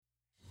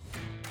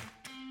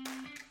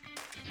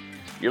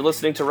You're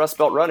listening to Rust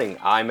Belt Running.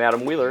 I'm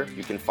Adam Wheeler.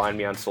 You can find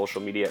me on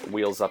social media at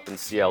Wheels Up in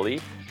CLE,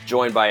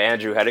 joined by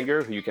Andrew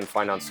Hedinger, who you can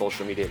find on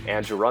social media at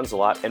Andrew Runs a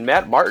Lot, and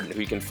Matt Martin, who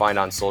you can find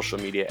on social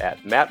media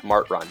at Matt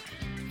Mart Run.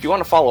 If you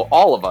want to follow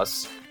all of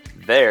us,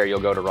 there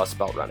you'll go to Rust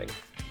Belt Running.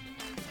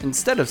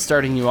 Instead of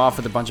starting you off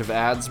with a bunch of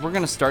ads, we're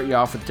going to start you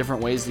off with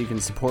different ways that you can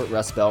support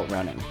Rust Belt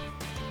Running.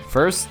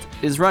 First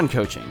is run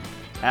coaching.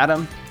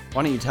 Adam,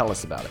 why don't you tell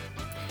us about it?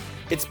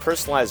 It's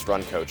personalized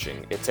run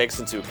coaching. It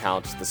takes into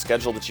account the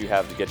schedule that you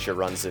have to get your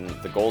runs in,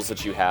 the goals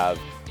that you have,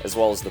 as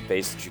well as the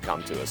base that you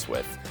come to us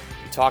with.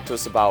 You talk to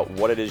us about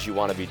what it is you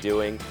want to be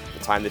doing,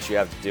 the time that you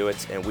have to do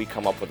it, and we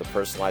come up with a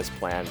personalized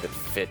plan that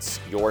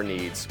fits your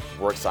needs,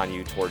 works on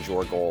you towards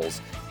your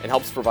goals, and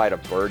helps provide a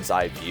bird's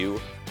eye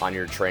view on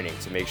your training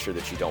to make sure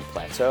that you don't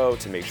plateau,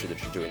 to make sure that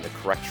you're doing the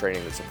correct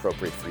training that's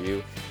appropriate for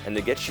you, and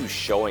to get you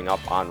showing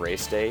up on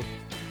race day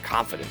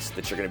confidence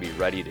that you're going to be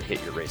ready to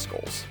hit your race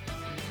goals.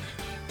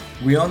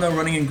 We all know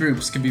running in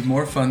groups can be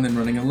more fun than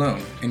running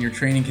alone, and your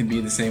training can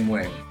be the same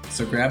way.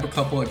 So grab a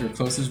couple of your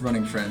closest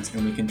running friends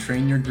and we can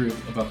train your group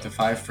of up to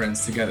 5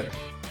 friends together.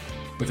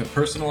 With a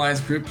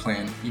personalized group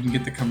plan, you can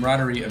get the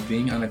camaraderie of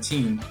being on a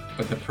team,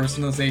 but the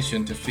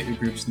personalization to fit your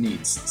group's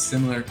needs,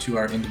 similar to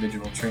our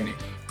individual training.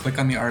 Click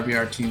on the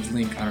RBR Teams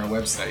link on our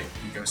website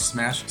and go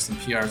smash some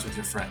PRs with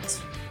your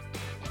friends.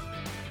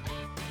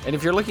 And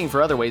if you're looking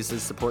for other ways to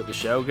support the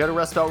show, go to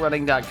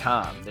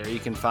rustbeltrunning.com. There you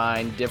can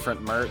find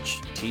different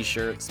merch,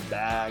 t-shirts,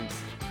 bags,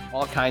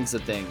 all kinds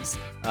of things.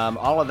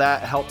 All of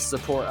that helps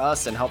support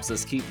us and helps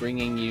us keep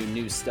bringing you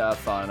new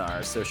stuff on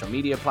our social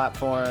media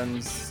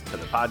platforms, to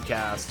the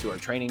podcast, to our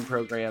training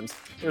programs.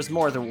 There's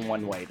more than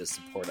one way to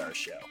support our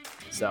show.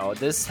 So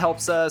this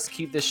helps us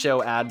keep this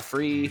show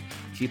ad-free,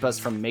 keep us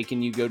from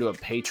making you go to a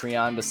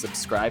Patreon to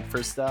subscribe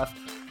for stuff.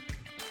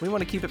 We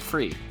want to keep it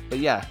free. But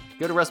yeah,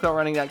 go to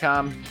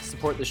rustbeltrunning.com,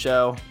 support the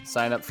show,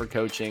 sign up for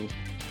coaching.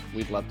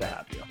 We'd love to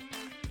have you.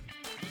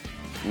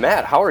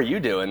 Matt, how are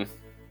you doing?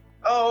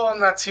 Oh, I'm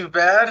not too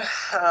bad.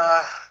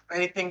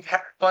 Anything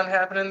fun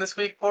happening this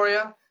week for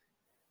you?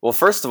 Well,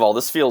 first of all,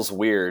 this feels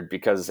weird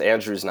because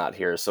Andrew's not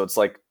here. So it's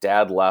like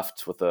Dad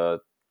left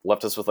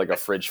us with like a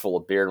fridge full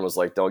of beer and was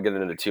like, don't get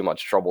into too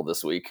much trouble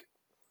this week.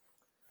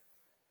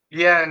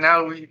 Yeah,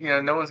 now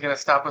no one's gonna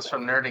stop us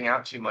from nerding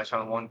out too much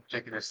on one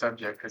particular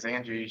subject because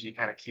Andrew usually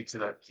kind of keeps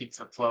the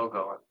flow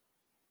going.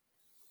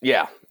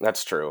 Yeah,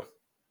 that's true.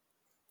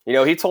 You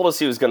know, he told us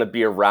he was going to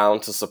be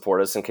around to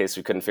support us in case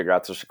we couldn't figure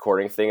out this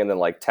recording thing. And then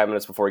like 10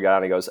 minutes before he got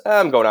on, he goes,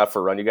 I'm going out for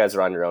a run. You guys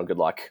are on your own. Good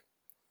luck.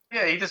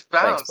 Yeah, he just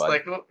bounced.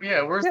 Thanks, bud.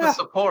 Where's the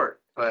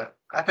support? But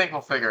I think we'll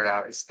figure it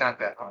out. It's not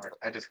that hard.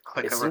 I just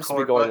click It a seems to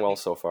record be going button. well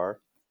so far.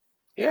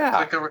 Yeah.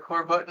 Click the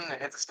record button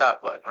and hit the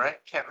stop button, right?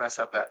 Can't mess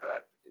up that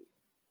bad.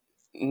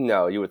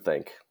 No, you would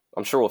think.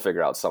 I'm sure we'll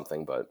figure out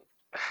something, but...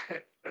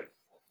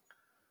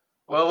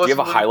 Well, do you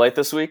have a highlight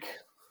this week?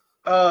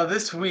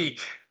 This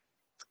week,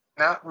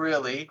 not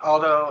really.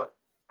 Although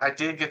I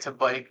did get to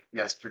bike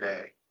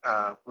yesterday,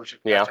 which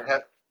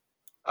I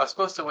was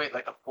supposed to wait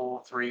like a full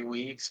 3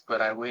 weeks,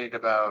 but I waited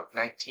about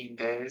 19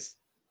 days,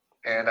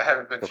 and I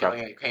haven't been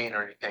feeling any pain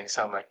or anything.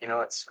 So I'm like, you know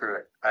what, screw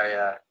it.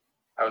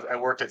 I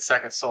worked at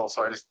Second Soul,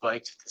 so I just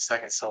biked to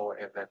Second Soul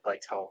and then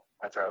biked home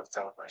after I was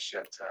done with my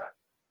shit.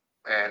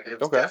 And it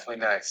was definitely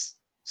nice.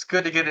 It's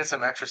good to get in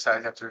some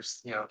exercise after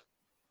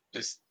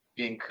just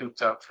being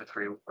cooped up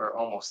for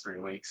almost 3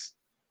 weeks.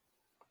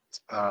 It's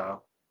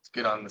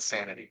good on the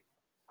sanity.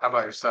 How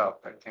about yourself?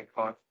 Anything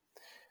fun?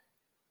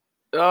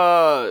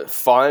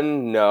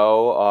 Fun?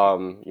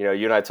 No.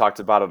 You and I talked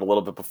about it a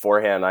little bit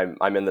beforehand.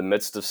 I'm in the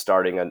midst of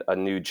starting a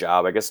new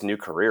job. I guess new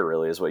career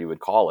really is what you would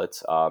call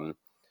it. I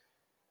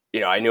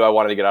knew I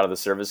wanted to get out of the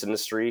service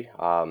industry.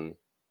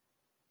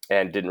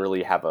 And didn't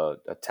really have a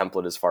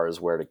template as far as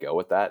where to go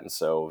with that. And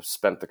so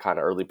spent the kind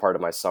of early part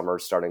of my summer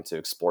starting to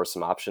explore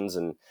some options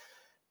and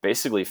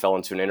basically fell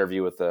into an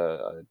interview with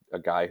a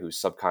guy who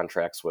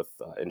subcontracts with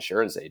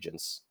insurance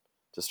agents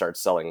to start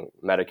selling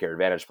Medicare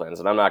Advantage plans.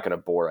 And I'm not going to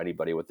bore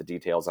anybody with the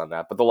details on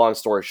that. But the long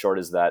story short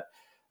is that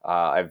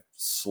I've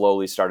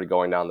slowly started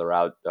going down the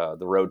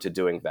road to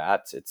doing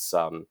that.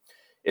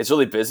 It's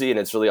really busy and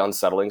it's really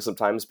unsettling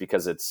sometimes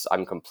because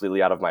I'm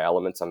completely out of my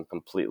element.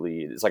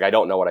 It's like I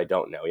don't know what I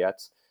don't know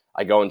yet.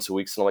 I go in 2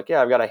 weeks and I'm like,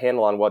 yeah, I've got a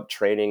handle on what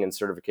training and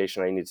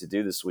certification I need to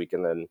do this week.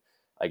 And then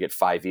I get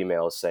 5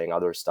 emails saying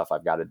other stuff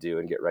I've got to do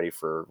and get ready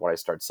for when I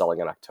start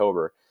selling in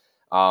October.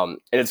 And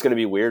it's going to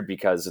be weird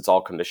because it's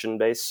all commission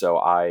based. So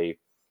I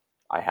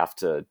have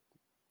to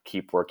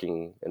keep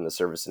working in the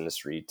service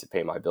industry to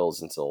pay my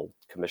bills until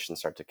commissions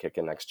start to kick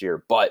in next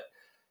year. But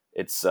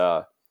it's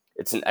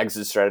an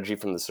exit strategy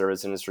from the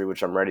service industry,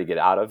 which I'm ready to get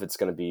out of. It's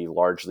going to be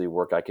largely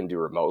work I can do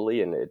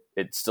remotely. And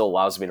it still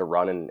allows me to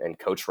run and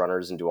coach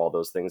runners and do all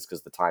those things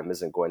because the time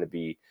isn't going to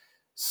be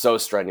so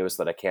strenuous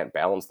that I can't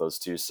balance those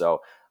two.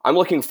 So I'm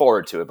looking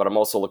forward to it, but I'm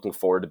also looking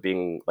forward to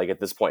being like at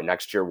this point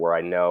next year where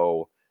I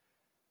know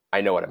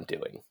what I'm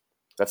doing.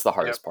 That's the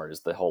hardest part, is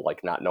the whole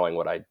like not knowing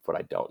what I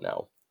don't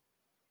know.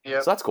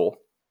 Yeah. So that's cool.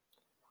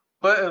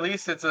 But at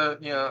least it's a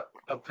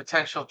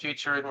potential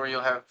future where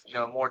you'll have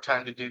more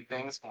time to do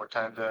things, more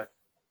time to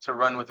to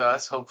run with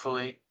us,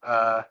 hopefully,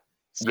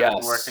 instead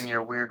of working Yes.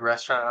 your weird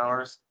restaurant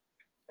hours.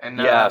 And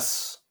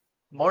Yes.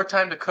 more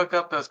time to cook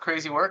up those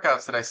crazy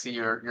workouts that I see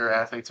your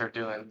athletes are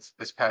doing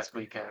this past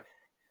weekend.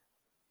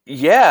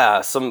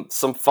 Yeah, some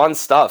fun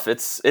stuff.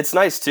 It's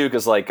nice too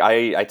because like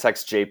I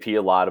text JP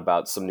a lot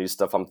about some new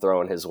stuff I'm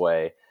throwing his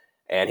way,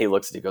 and he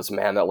looks at it, he goes,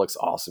 "Man, that looks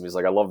awesome." He's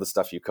like, "I love the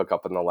stuff you cook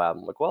up in the lab."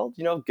 I'm like, "Well,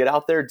 get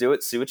out there, do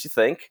it, see what you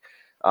think."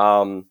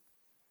 Um,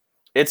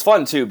 it's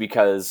fun too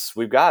because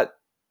we've got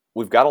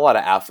a lot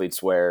of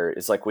athletes where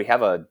it's like we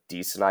have a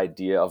decent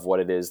idea of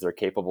what it is they're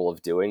capable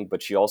of doing,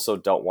 but you also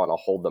don't want to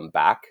hold them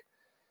back.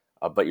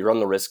 But you run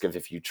the risk of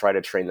if you try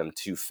to train them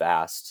too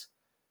fast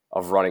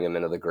of running them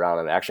into the ground.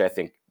 And actually, I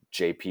think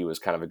JP was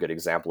kind of a good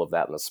example of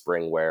that in the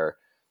spring where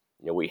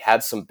we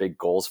had some big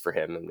goals for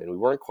him and we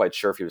weren't quite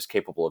sure if he was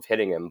capable of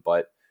hitting him,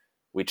 but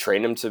we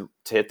trained him to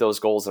hit those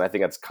goals. And I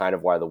think that's kind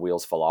of why the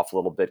wheels fell off a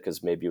little bit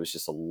because maybe it was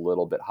just a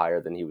little bit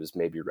higher than he was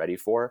maybe ready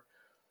for.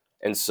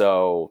 And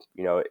so,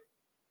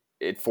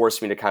 it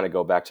forced me to kind of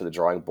go back to the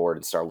drawing board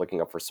and start looking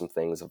up for some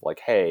things of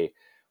like, hey,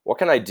 what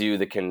can I do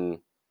that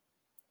can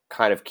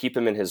kind of keep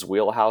him in his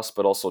wheelhouse,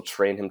 but also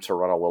train him to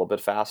run a little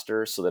bit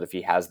faster so that if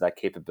he has that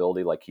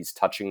capability, like he's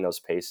touching those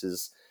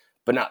paces,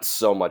 but not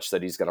so much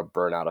that he's going to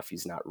burn out if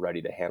he's not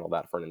ready to handle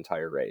that for an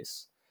entire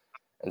race.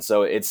 And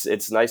so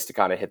it's nice to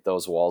kind of hit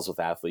those walls with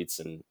athletes,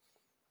 and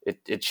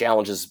it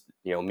challenges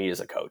me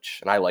as a coach,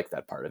 and I like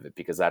that part of it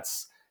because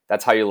that's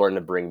how you learn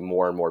to bring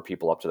more and more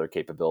people up to their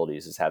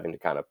capabilities is having to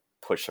kind of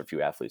push a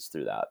few athletes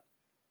through that.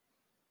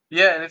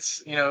 Yeah, and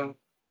it's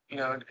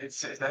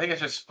I think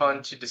it's just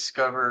fun to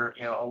discover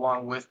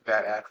along with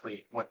that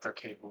athlete what they're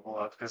capable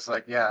of because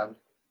like Yeah.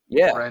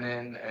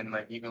 Brennan and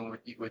like even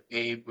with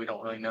Abe, we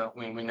don't really know. I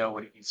mean, we know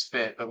what he's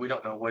fit, but we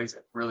don't know what he's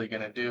really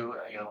gonna do,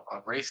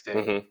 on race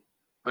day. Hmm.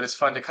 But it's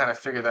fun to kind of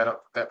figure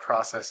that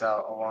process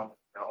out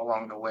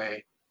along the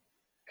way,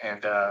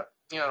 and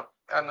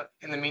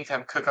in the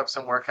meantime, cook up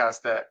some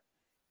workouts that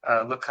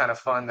look kind of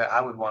fun that I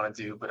would want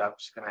to do, but I'm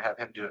just gonna have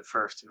him do it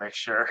first to make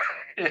sure,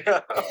 make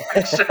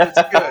sure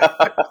it's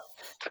good.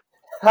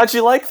 How'd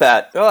you like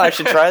that? Oh, I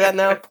should try that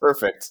now.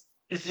 Perfect.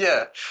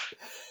 Yeah.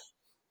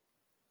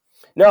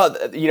 No,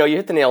 you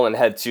hit the nail on the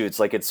head too. It's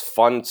like it's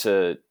fun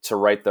to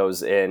write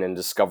those in and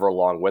discover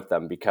along with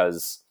them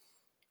because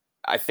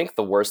I think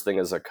the worst thing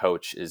as a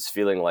coach is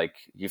feeling like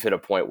you've hit a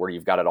point where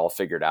you've got it all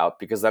figured out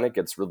because then it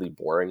gets really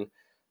boring.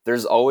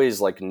 There's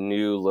always like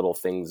new little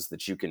things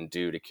that you can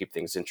do to keep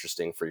things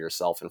interesting for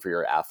yourself and for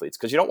your athletes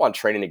because you don't want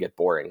training to get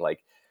boring.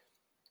 Like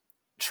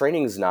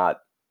training's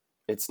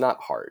it's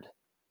not hard.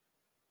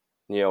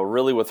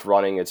 Really with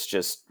running, it's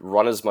just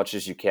run as much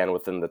as you can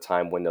within the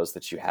time windows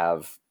that you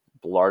have,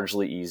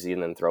 largely easy,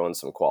 and then throw in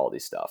some quality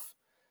stuff.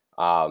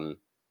 Um,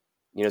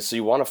 so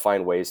you want to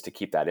find ways to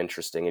keep that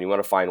interesting, and you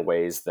want to find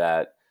ways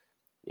that,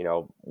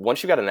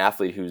 once you got an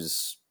athlete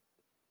who's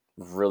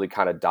really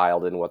kind of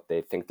dialed in what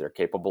they think they're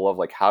capable of,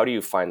 like how do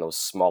you find those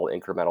small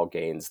incremental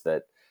gains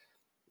that,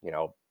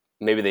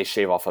 maybe they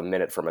shave off a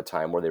minute from a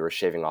time where they were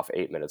shaving off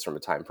 8 minutes from a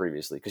time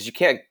previously? Because you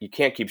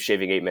can't keep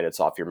shaving 8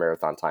 minutes off your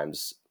marathon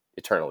times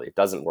eternally. It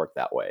doesn't work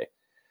that way.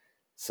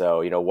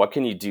 So, what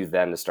can you do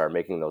then to start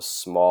making those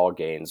small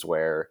gains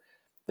where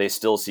they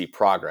still see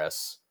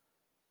progress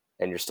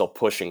and you're still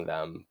pushing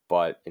them,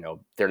 but,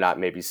 they're not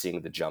maybe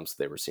seeing the jumps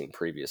they were seeing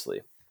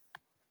previously.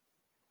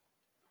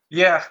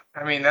 Yeah,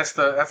 I mean that's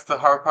the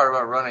hard part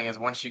about running is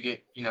once you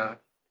get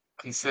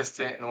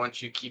consistent and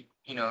once you keep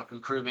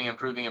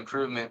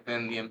improvement,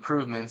 then the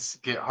improvements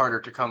get harder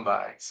to come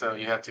by. So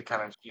you have to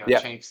kind of Yeah.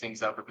 change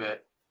things up a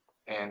bit,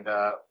 and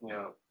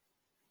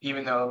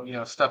even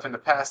though stuff in the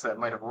past that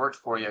might have worked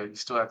for you, you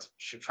still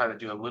should try to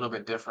do a little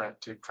bit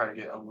different to try to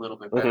get a little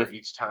bit better Hmm.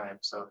 each time.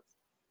 So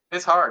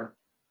it's hard,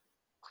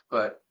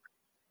 but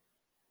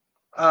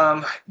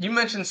you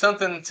mentioned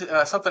something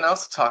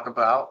else to talk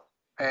about,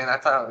 and I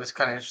thought it was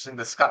kind of interesting.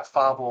 The Scott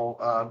Fauble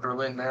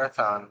Berlin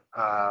Marathon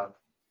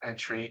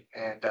entry,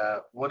 and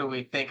what do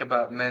we think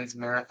about men's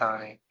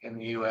marathoning in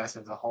the U.S.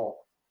 as a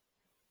whole?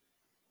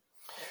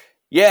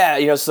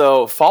 Yeah,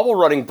 so Fauble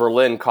running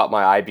Berlin caught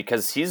my eye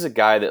because he's a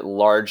guy that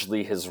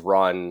largely has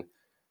run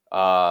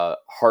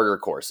harder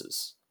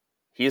courses.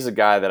 He's a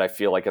guy that I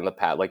feel like in the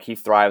past, like he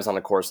thrives on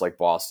a course like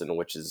Boston,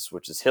 which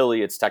is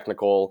hilly, it's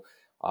technical,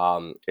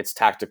 it's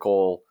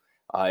tactical.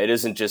 It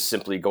isn't just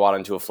simply go out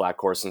into a flat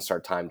course and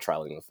start time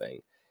trialing the thing.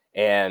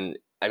 And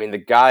I mean, the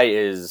guy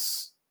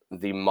is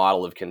the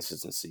model of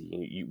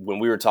consistency. When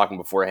we were talking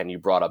beforehand, you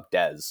brought up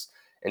Dez.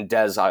 And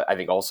Dez, I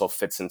think, also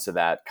fits into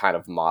that kind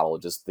of model.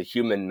 Just the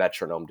human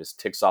metronome just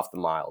ticks off the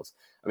miles.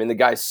 I mean, the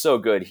guy's so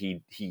good.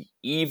 He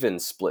even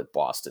split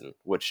Boston,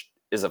 which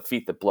is a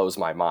feat that blows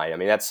my mind. I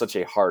mean, that's such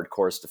a hard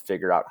course to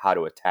figure out how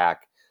to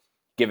attack,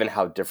 given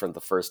how different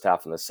the first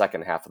half and the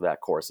second half of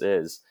that course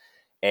is.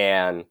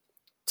 And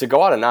to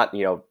go out and not,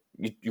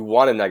 you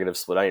want a negative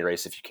split any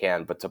race if you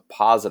can, but to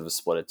positive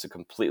split it, to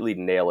completely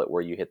nail it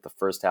where you hit the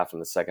first half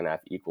and the second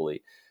half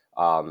equally,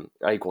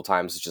 at equal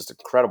times is just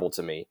incredible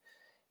to me.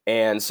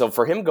 And so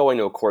for him going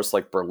to a course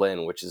like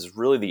Berlin, which is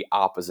really the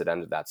opposite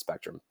end of that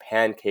spectrum,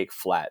 pancake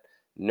flat,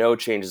 No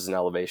changes in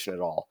elevation at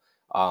all.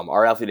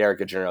 Our athlete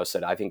Erica Gennaro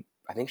said, I think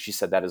she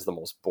said that is the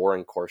most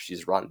boring course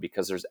she's run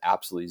because there's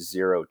absolutely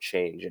zero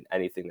change in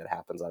anything that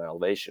happens on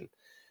elevation.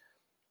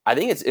 I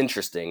think it's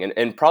interesting,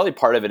 and probably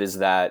part of it is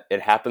that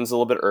it happens a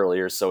little bit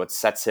earlier, so it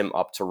sets him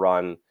up to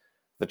run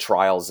the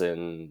trials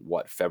in,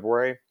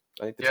 February?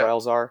 I think the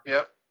trials are.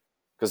 Yep.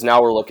 Because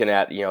now we're looking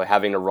at,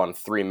 having to run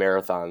 3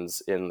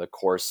 marathons in the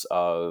course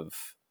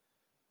of,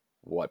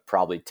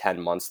 probably 10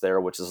 months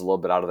there, which is a little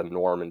bit out of the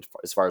norm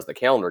as far as the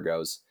calendar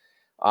goes.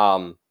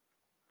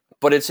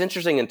 But it's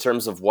interesting in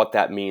terms of what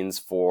that means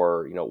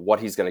for, what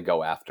he's going to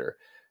go after.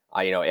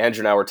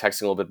 Andrew and I were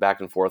texting a little bit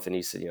back and forth, and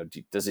he said,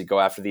 does he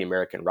go after the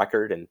American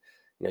record? And,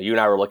 you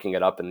and I were looking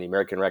it up, and the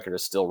American record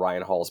is still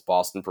Ryan Hall's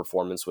Boston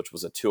performance, which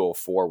was a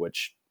 2:04,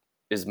 which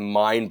is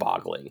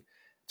mind-boggling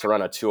to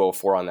run a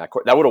 2:04 on that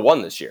court. That would have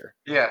won this year.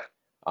 Yeah.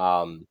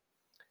 And,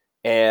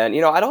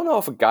 I don't know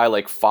if a guy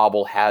like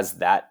Fauble has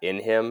that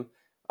in him.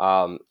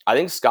 I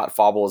think Scott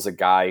Fauble is a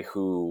guy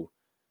who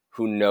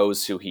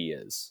knows who he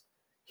is.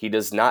 He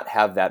does not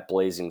have that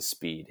blazing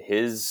speed.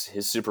 His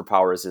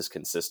superpower is his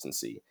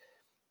consistency.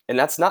 And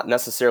that's not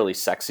necessarily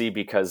sexy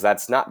because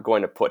that's not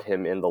going to put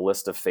him in the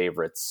list of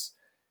favorites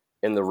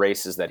in the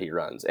races that he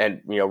runs.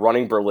 And,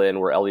 running Berlin,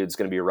 where Eliud's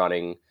going to be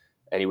running,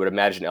 and you would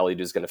imagine Eliud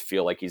is going to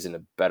feel like he's in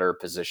a better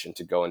position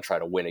to go and try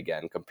to win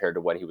again compared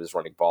to when he was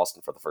running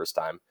Boston for the first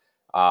time.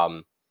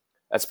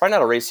 That's probably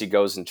not a race he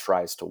goes and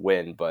tries to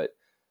win, but,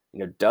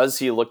 does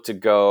he look to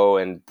go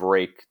and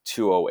break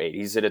 2:08?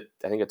 He's at,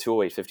 I think, a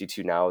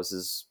 2:08.52 now is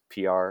his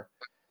PR.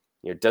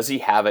 Does he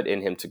have it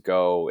in him to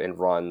go and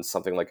run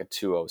something like a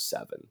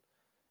 2:07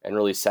 and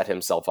really set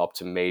himself up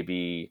to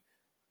maybe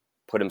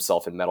put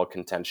himself in medal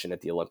contention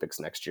at the Olympics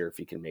next year if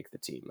he can make the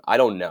team? I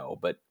don't know,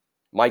 but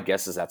my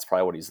guess is that's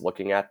probably what he's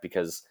looking at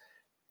because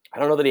I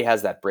don't know that he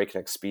has that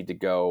breakneck speed to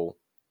go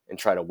and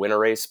try to win a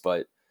race,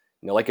 but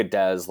like a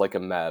Dez, like a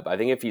Meb, I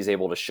think if he's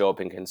able to show up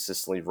and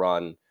consistently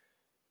run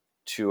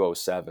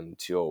 2:07,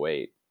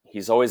 2:08,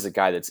 he's always a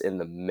guy that's in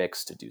the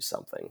mix to do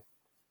something.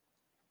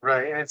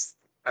 Right, and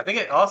I think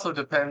it also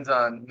depends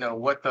on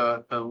what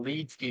the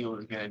lead field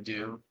is going to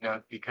do.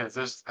 Because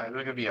there's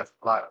going to be a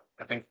lot.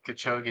 I think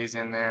Kipchoge's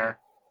in there,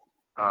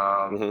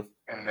 and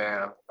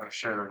then I'm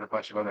sure there's a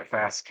bunch of other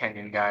fast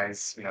Kenyan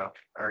guys.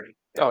 Already.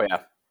 Oh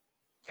yeah.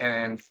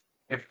 And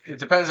if it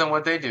depends on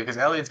what they do, because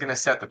Elliot's going to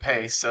set the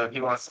pace. So if he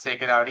wants to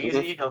take it out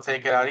easy, he'll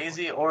take it out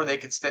easy, or they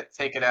could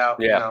take it out.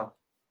 Yeah.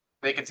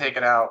 They could take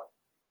it out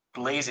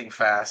blazing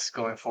fast,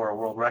 going for a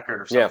world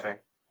record or something.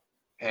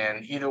 Yeah.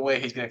 And either way,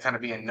 he's going to kind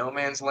of be in no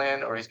man's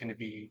land, or he's going to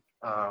be,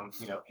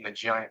 in a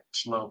giant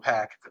slow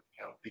pack at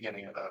the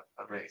beginning of the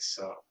race.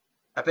 So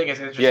I think it's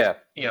interesting.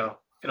 Yeah.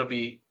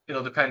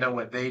 It'll depend on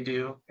what they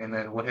do, and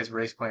then what his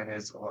race plan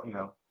is,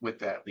 with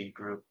that lead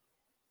group.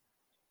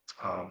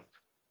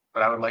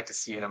 But I would like to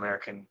see an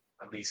American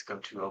at least go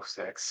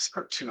 2:06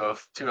 or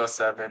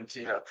 2:07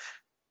 to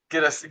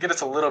get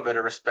us a little bit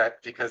of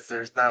respect, because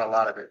there's not a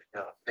lot of it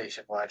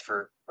nationwide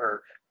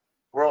or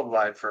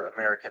worldwide for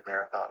American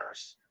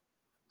marathoners.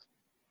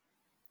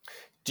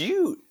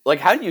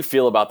 How do you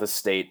feel about the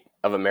state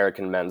of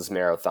American men's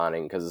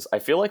marathoning? Because I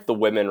feel like the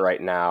women right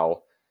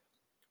now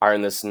are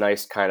in this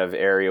nice kind of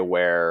area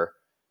where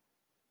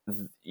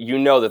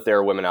that there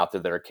are women out there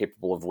that are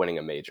capable of winning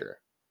a major.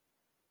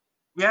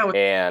 Yeah.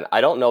 And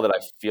I don't know that I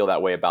feel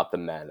that way about the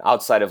men,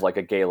 outside of like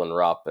a Galen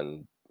Rupp.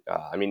 And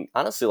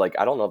honestly,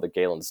 I don't know that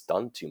Galen's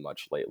done too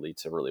much lately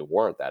to really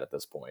warrant that at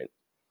this point.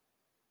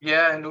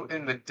 Yeah,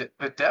 and the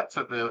depth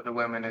of the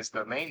women is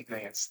the main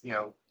thing. It's,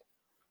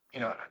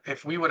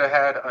 if we would have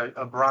had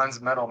a bronze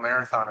medal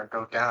marathoner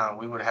go down,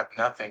 we would have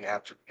nothing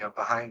after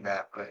behind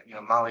that. But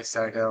Molly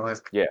Sagal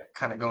has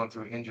kind of going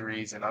through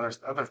injuries and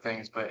other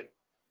things, but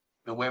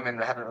the women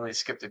haven't really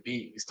skipped a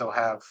beat. We still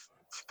have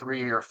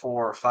 3 or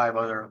 4 or 5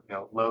 other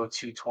low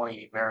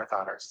 2:20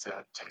 marathoners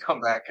to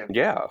come back, and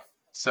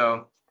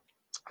so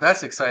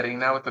that's exciting.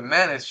 Now with the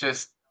men, it's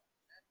just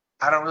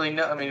I don't really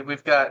know. I mean,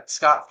 we've got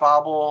Scott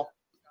Fauble,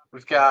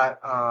 we've got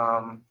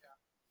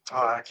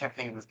I can't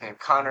think of his name.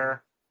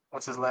 Connor.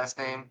 What's his last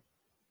name?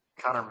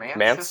 Connor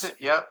Mance? Is it?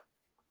 Yep.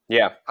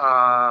 Yeah.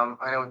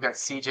 I know we've got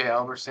CJ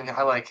Alberson.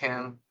 I like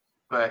him,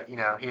 but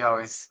he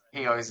always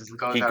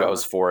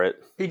goes for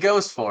it. He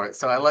goes for it,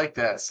 so I like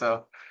that.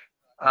 So,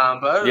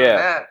 but other than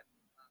that,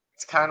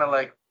 it's kind of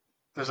like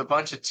there's a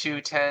bunch of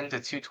 2:10 to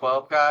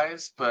 2:12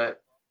 guys,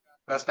 but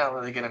that's not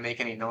really going to make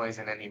any noise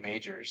in any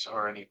majors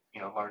or any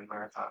large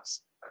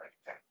marathons or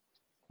anything.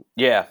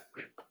 Yeah.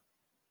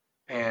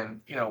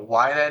 And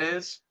why that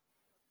is?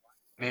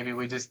 Maybe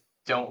we just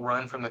don't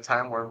run from the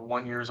time we're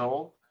 1 year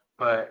old,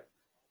 but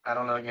I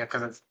don't know,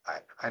 because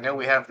I know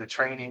we have the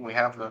training, we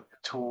have the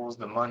tools,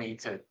 the money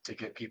to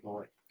get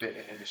people fit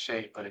into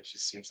shape, but it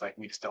just seems like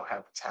we just don't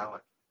have the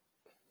talent.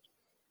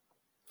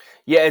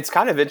 Yeah, it's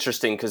kind of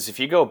interesting because if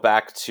you go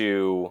back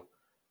to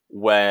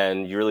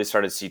when you really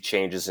started to see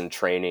changes in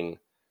training,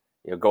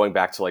 going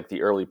back to like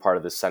the early part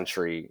of the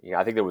century,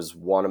 I think there was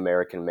one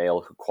American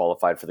male who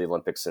qualified for the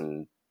Olympics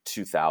in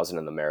 2000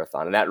 in the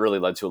marathon. And that really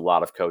led to a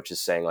lot of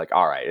coaches saying like,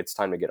 all right, it's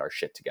time to get our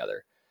shit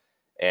together.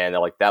 And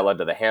like that led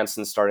to the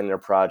Hansons starting their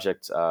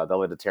project. That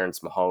led to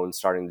Terrence Mahone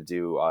starting to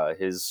do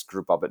his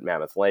group up at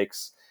Mammoth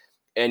Lakes.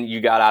 And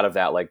you got out of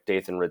that like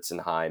Dathan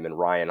Ritzenheim and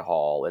Ryan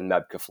Hall and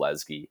Meb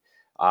Keflezighi.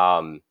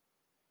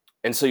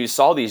 And so you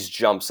saw these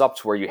jumps up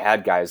to where you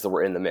had guys that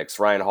were in the mix.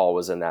 Ryan Hall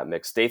was in that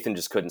mix. Dathan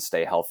just couldn't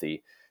stay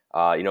healthy.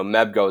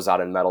 Meb goes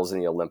out and medals in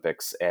the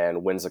Olympics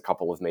and wins a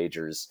couple of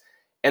majors.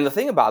 And the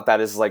thing about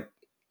that is like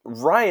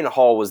Ryan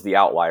Hall was the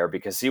outlier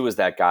because he was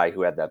that guy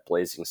who had that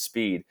blazing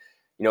speed.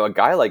 A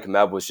guy like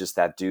Meb was just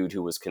that dude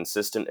who was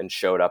consistent and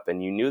showed up,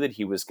 and you knew that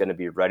he was going to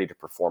be ready to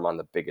perform on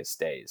the biggest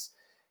days.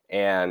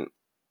 And,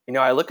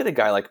 I look at a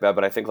guy like Meb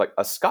and I think like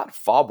a Scott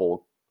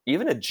Fauble,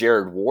 even a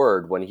Jared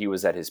Ward when he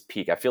was at his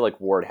peak. I feel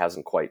like Ward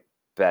hasn't quite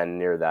been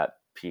near that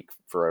peak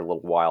for a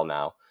little while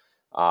now.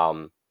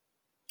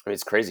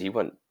 It's crazy. He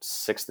went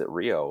 6th at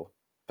Rio,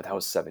 but that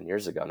was 7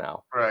 years ago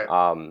now.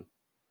 Right.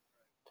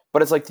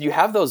 But it's like you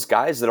have those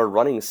guys that are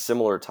running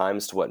similar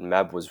times to what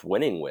Meb was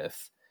winning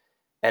with.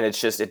 And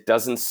it's just, it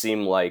doesn't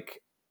seem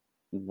like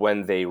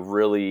when they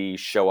really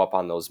show up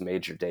on those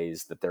major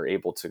days that they're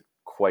able to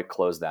quite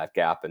close that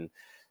gap. And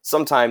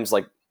sometimes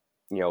like,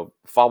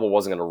 Fauble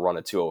wasn't going to run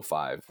a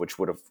 205, which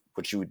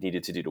you would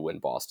needed to do to win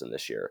Boston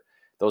this year.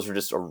 Those were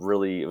just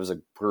it was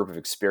a group of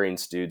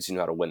experienced dudes who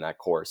know how to win that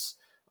course.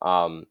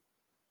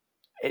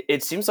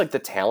 It seems like the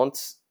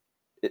talent,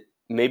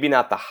 maybe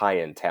not the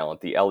high-end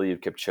talent, the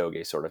Eliud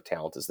Kipchoge sort of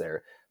talent is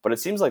there, but it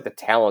seems like the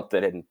talent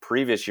that in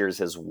previous years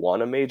has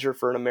won a major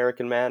for an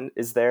American man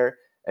is there,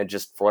 and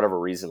just for whatever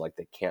reason, like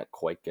they can't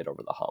quite get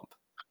over the hump.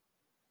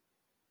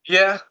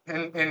 Yeah,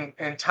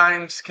 and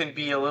times can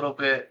be a little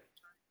bit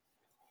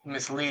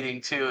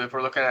misleading too. If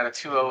we're looking at a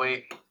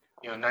 208,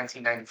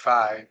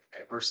 1995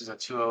 versus a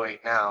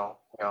 208 now,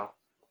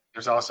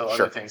 there's also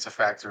Sure. other things to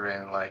factor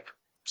in, like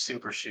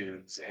super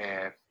shoes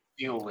and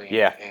fueling,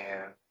 Yeah.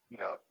 and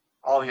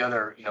all the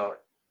other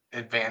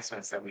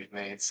advancements that we've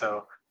made.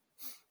 So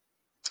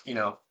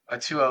a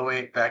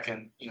 208 back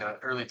in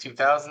early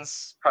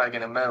 2000s probably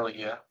gonna medal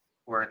you,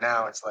 where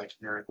now it's like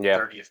you're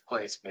 30th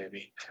place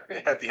maybe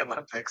at the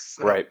Olympics.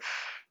 So, right.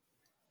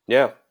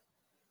 Yeah.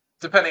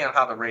 Depending on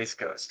how the race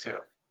goes too.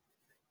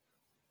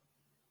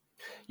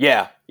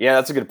 Yeah,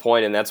 that's a good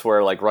point, and that's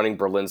where like running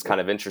Berlin's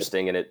kind of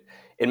interesting, and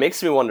it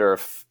makes me wonder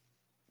if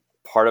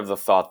part of the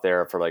thought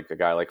there for like a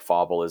guy like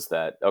Fauble is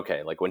that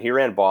okay, like when he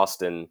ran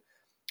Boston,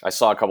 I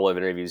saw a couple of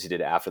interviews he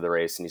did after the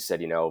race, and he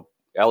said,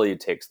 Eliud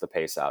takes the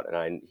pace out,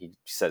 and he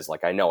says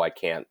like I know I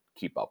can't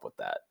keep up with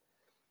that,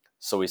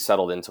 so he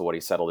settled into what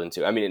he settled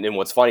into. I mean, and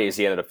what's funny is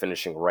he ended up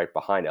finishing right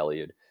behind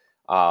Eliud.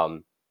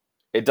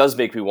 It does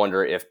make me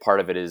wonder if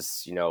part of it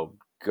is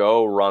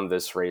go run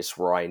this race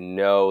where I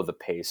know the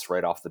pace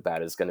right off the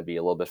bat is going to be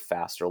a little bit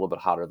faster, a little bit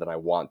hotter than I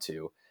want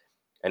to.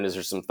 And is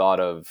there some thought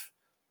of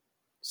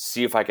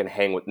see if I can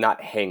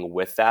not hang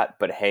with that,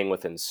 but hang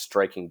within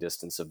striking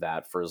distance of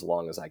that for as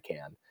long as I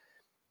can?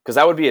 Because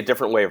that would be a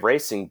different way of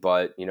racing.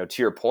 But,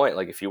 to your point,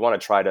 like if you want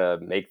to try to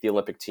make the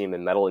Olympic team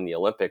and medal in the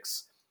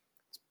Olympics,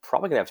 it's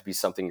probably going to have to be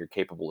something you're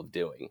capable of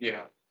doing.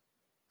 Yeah.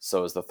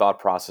 So is the thought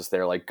process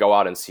there, like go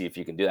out and see if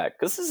you can do that?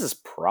 Because this is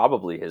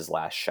probably his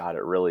last shot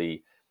at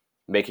really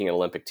making an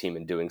Olympic team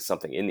and doing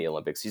something in the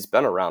Olympics. He's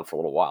been around for a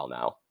little while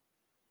now.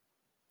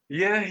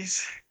 Yeah,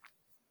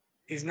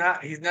 he's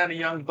not a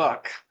young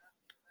buck.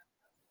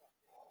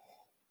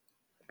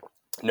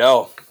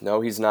 No,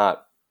 he's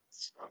not.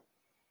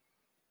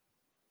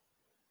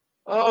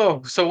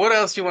 Oh, so what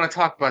else do you want to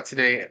talk about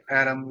today,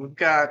 Adam? We've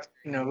got,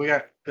 we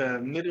got the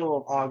middle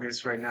of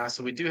August right now,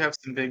 so we do have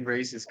some big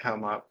races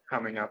coming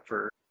up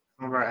for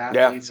some of our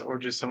athletes or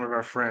just some of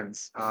our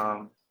friends.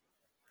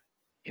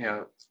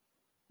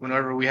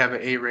 Whenever we have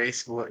an A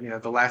race,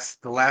 the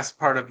last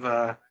part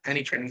of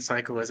any training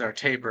cycle is our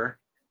taper.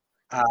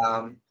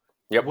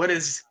 Yep. What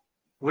is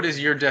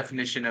your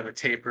definition of a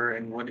taper,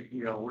 and what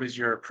is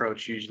your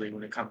approach usually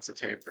when it comes to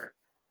taper?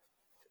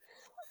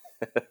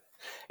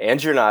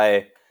 Andrew and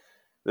I,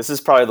 this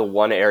is probably the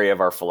one area of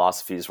our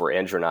philosophies where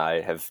Andrew and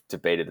I have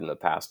debated in the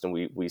past, and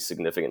we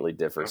significantly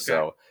differ. Okay.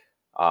 So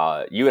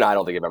you and I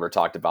don't think I've ever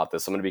talked about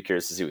this. I'm going to be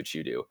curious to see what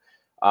you do.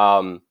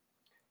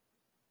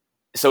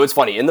 So it's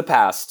funny. In the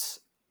past,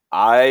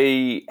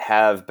 I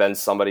have been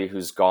somebody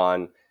who's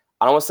gone,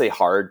 I don't want to say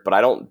hard, but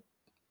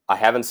I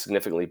haven't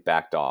significantly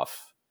backed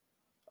off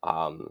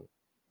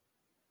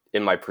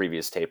in my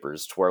previous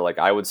tapers to where like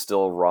I would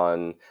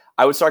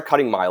start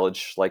cutting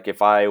mileage. Like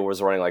if I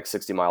was running like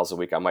 60 miles a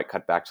week, I might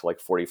cut back to like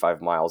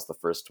 45 miles the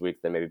first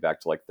week, then maybe back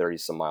to like 30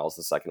 some miles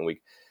the second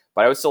week.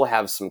 But I would still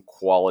have some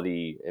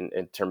quality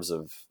in terms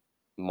of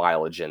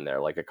mileage in there,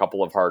 like a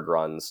couple of hard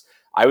runs.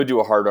 I would do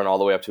a hard run all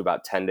the way up to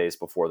about 10 days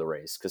before the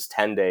race, because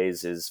 10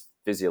 days is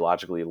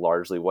physiologically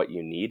largely what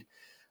you need.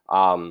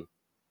 And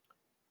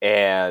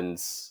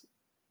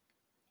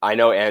I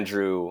know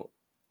Andrew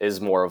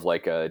is more of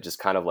like just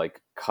kind of like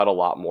cut a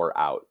lot more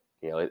out.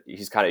 He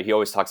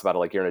always talks about it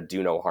like you're in a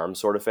do no harm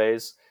sort of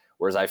phase.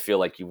 Whereas I feel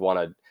like you want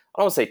to, I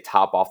don't want to say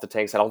top off the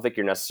tanks. I don't think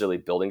you're necessarily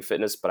building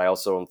fitness, but I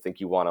also don't think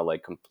you want to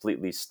like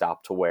completely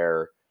stop to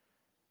where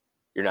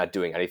you're not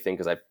doing anything,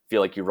 because I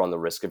feel like you run the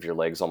risk of your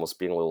legs almost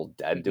being a little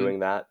dead Mm-hmm. doing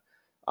that.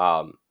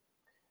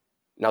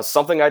 Now,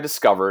 something I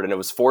discovered, and it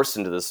was forced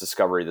into this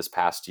discovery this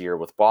past year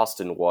with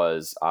Boston,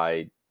 was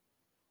I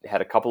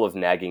had a couple of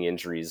nagging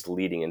injuries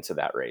leading into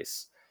that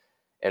race.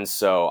 And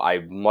so I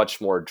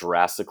much more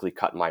drastically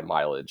cut my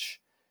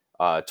mileage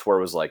to where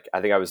it was like,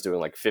 I think I was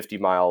doing like 50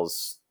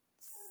 miles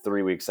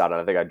 3 weeks out,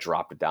 and I think I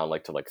dropped it down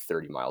like to like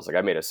 30 miles. Like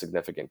I made a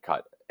significant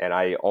cut, and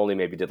I only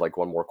maybe did like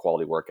one more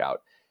quality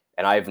workout.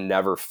 And I've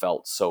never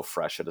felt so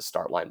fresh at a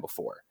start line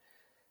before.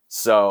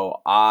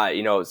 So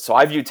so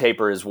I view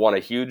taper as one, a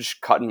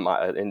huge cut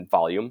in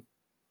volume,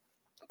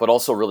 but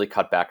also really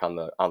cut back on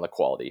the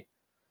quality.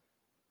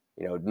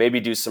 Maybe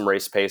do some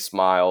race pace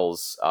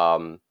miles.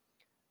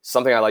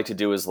 Something I like to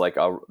do is like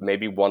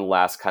maybe one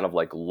last kind of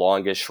like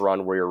longish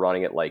run where you're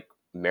running at like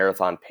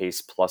marathon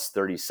pace plus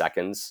 30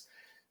 seconds.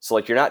 So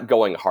like you're not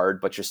going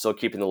hard, but you're still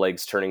keeping the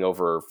legs turning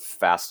over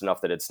fast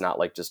enough that it's not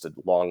like just a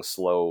long,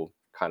 slow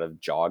kind of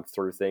jog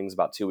through things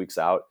about 2 weeks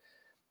out.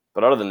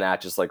 But other than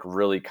that, just like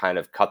really kind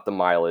of cut the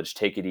mileage,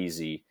 take it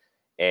easy,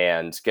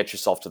 and get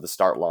yourself to the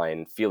start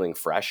line feeling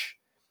fresh.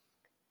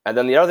 And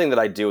then the other thing that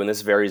I do, and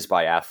this varies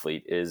by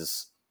athlete,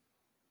 is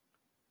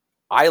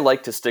I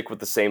like to stick with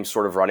the same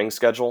sort of running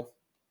schedule.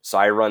 So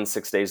I run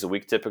 6 days a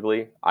week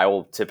typically. I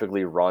will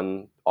typically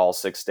run all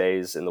 6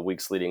 days in the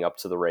weeks leading up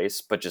to the race,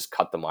 but just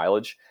cut the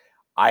mileage.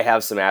 I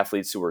have some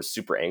athletes who are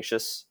super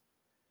anxious,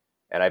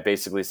 and I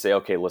basically say,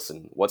 okay,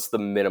 listen, what's the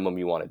minimum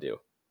you want to do?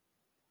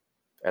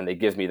 And they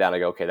give me that, and I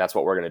go, okay, that's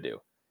what we're going to do.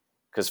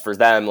 Because for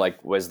them, like,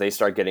 as they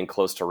start getting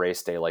close to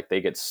race day, like, they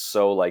get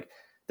so, like,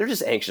 they're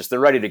just anxious. They're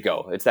ready to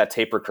go. It's that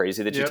taper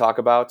crazy that you talk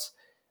about,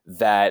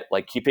 that,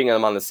 like, keeping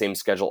them on the same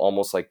schedule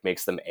almost, like,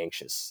 makes them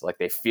anxious. Like,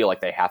 they feel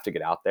like they have to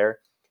get out there.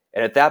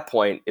 And at that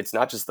point, it's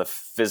not just the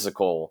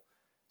physical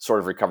sort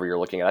of recovery you're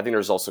looking at. I think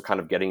there's also kind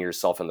of getting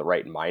yourself in the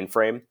right mind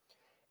frame.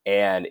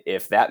 And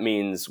if that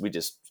means we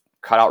just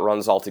cut out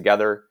runs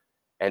altogether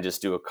and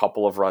just do a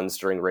couple of runs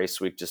during race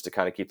week just to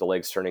kind of keep the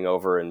legs turning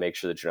over and make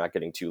sure that you're not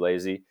getting too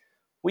lazy,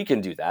 we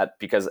can do that,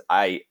 because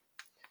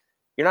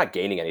you're not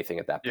gaining anything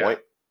at that point.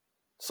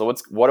 So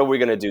what are we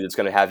going to do that's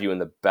going to have you in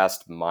the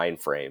best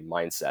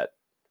mindset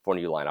when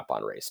you line up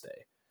on race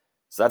day?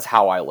 So that's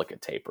how I look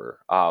at taper.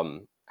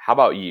 How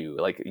about you?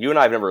 Like, you and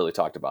I have never really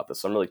talked about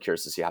this, so I'm really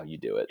curious to see how you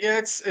do it. Yeah,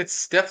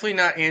 it's definitely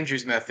not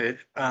Andrew's method,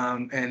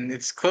 and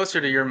it's closer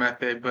to your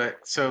method. But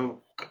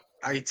so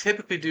I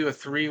typically do a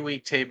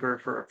 3-week taper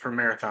for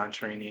marathon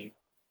training,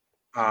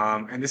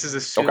 and this is Okay.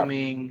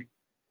 assuming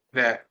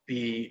that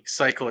the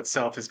cycle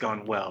itself has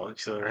gone well,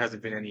 so there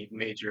hasn't been any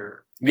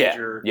major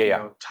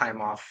Yeah.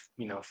 time off,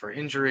 for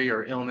injury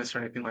or illness or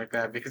anything like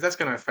that, because that's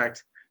going to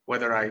affect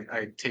whether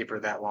I taper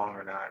that long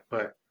or not.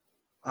 But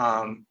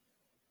um,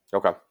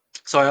 Okay.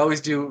 so I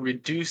always do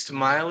reduced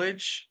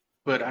mileage,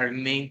 but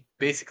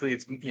basically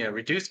it's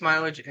reduced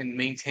mileage and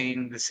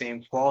maintain the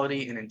same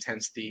quality and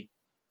intensity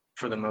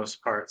for the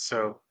most part.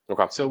 So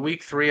Okay. so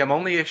week 3, I'm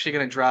only actually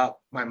going to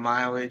drop my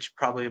mileage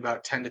probably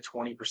about 10 to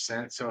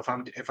 20%. So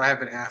if I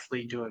have an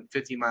athlete doing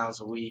 50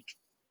 miles a week,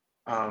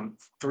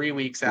 3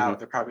 weeks out,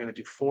 they're probably going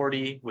to do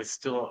 40 with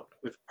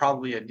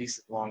probably a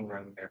decent long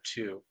run there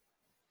too.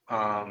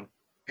 And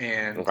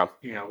Okay.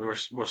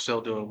 we're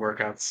still doing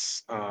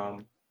workouts.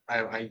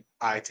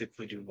 I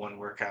typically do one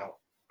workout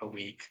a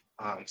week.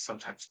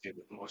 Sometimes do,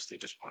 but mostly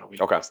just one a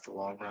week. Okay. That's the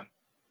long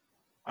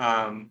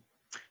run.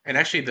 And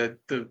actually,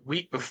 the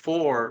week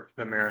before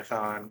the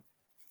marathon,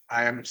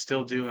 I am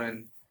still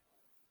doing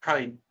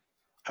probably.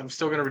 I'm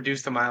still going to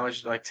reduce the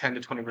mileage like 10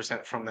 to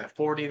 20% from that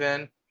 40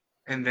 then,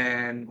 and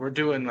then we're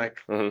doing like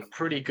a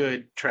pretty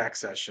good track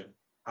session.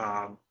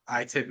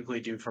 I typically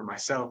do for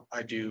myself.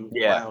 I do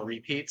mile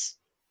repeats.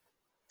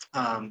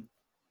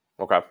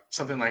 Okay.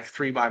 Something like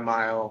 3 by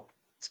mile,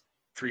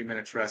 3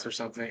 minutes rest or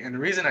something. And the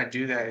reason I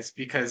do that is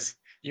because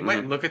you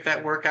might look at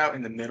that workout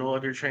in the middle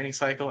of your training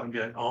cycle and be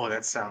like, oh,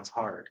 that sounds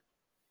hard.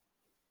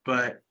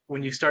 But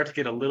when you start to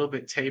get a little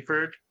bit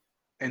tapered,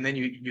 and then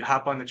you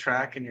hop on the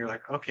track and you're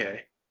like,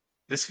 okay,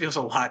 this feels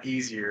a lot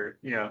easier,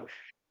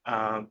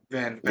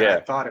 than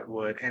I thought it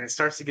would. And it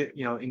starts to get,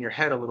 in your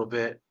head a little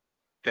bit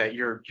that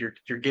you're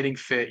getting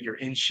fit, you're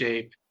in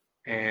shape,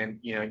 and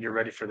you're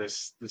ready for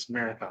this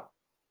marathon.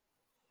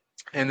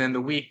 And then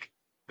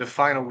the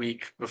final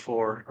week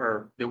before,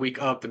 or the week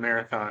of the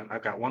marathon,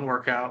 I've got one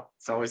workout.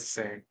 It's always the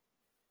same.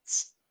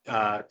 It's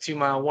 2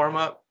 mile warm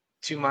up,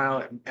 2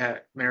 mile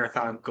at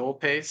marathon goal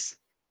pace,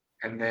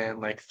 and then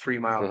like 3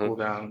 mile cool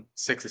down,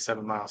 6 to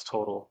 7 miles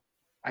total.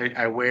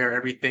 I wear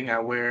everything I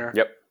wear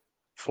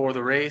for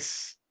the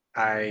race.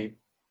 I,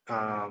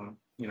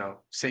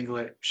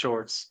 singlet,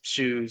 shorts,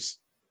 shoes,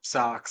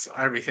 socks,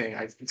 everything.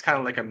 It's kind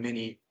of like a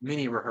mini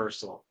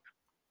rehearsal.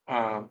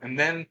 And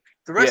then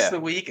the rest of the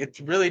week, it's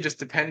really just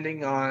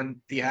depending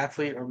on the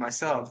athlete or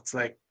myself. It's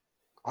like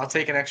I'll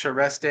take an extra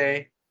rest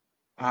day.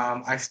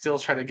 I still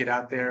try to get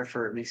out there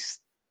for at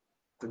least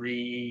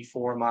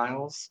 3-4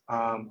 miles.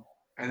 And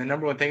the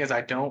number one thing is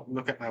I don't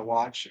look at my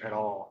watch at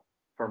all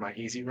for my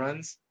easy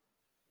runs,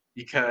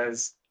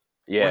 because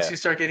once you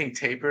start getting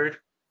tapered,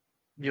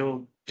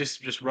 you'll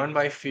just run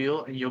by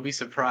feel, and you'll be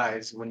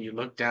surprised when you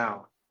look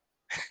down.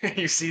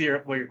 You see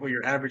where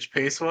your average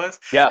pace was,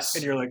 and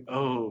Yes. you're like,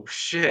 oh Oh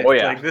shit,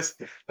 yeah. like this,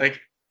 like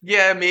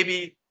yeah,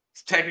 maybe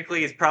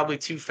technically it's probably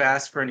too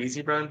fast for an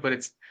easy run, but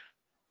it's,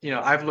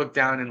 I've looked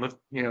down and looked,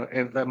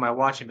 at my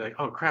watch and be like,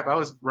 oh crap, I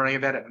was running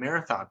that at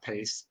marathon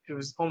pace. It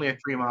was only a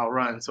 3 mile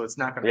run, so it's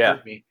not going to Yeah.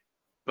 hurt me.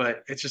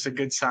 But it's just a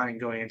good sign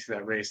going into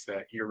that race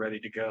that you're ready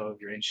to go,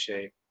 you're in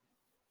shape,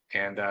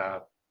 and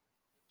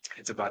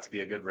it's about to be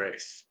a good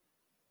race.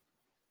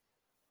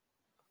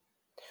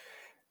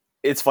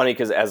 It's funny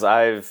because as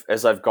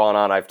I've gone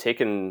on,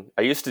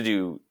 I used to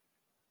do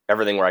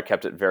everything where I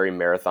kept it very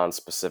marathon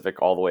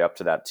specific all the way up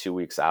to that 2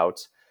 weeks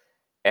out.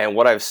 And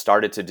what I've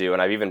started to do,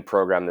 and I've even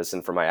programmed this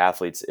in for my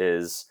athletes,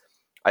 is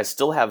I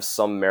still have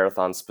some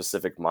marathon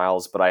specific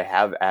miles, but I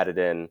have added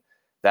in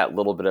that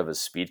little bit of a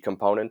speed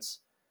component.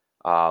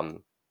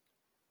 Um,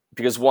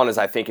 because one is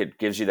I think it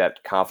gives you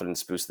that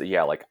confidence boost that,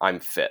 yeah, like I'm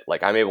fit,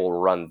 like I'm able to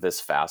run this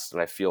fast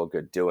and I feel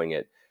good doing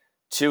it.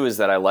 Two is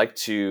that I like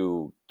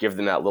to give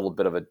them that little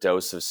bit of a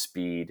dose of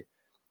speed,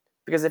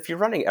 because if you're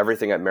running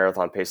everything at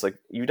marathon pace, like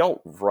you don't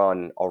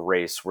run a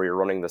race where you're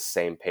running the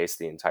same pace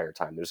the entire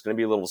time. There's going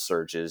to be little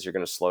surges. You're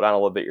going to slow down a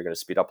little bit. You're going to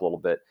speed up a little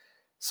bit.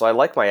 So I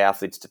like my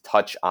athletes to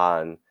touch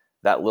on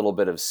that little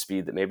bit of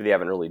speed that maybe they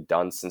haven't really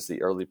done since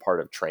the early part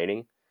of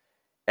training.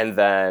 And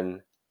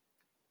then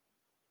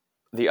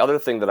the other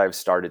thing that I've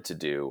started to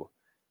do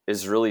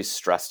is really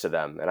stress to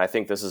them, and I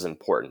think this is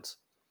important.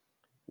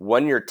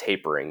 When you're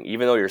tapering,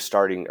 even though you're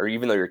starting, or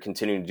even though you're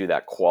continuing to do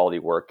that quality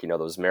work,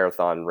 those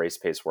marathon race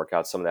pace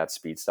workouts, some of that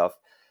speed stuff,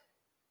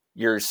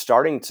 you're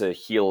starting to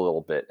heal a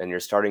little bit and you're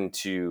starting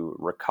to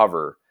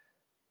recover.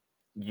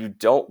 You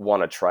don't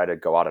want to try to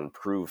go out and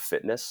prove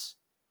fitness.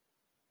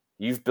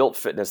 You've built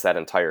fitness that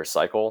entire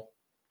cycle.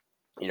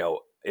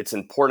 It's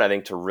important, I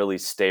think, to really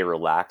stay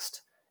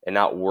relaxed and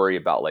not worry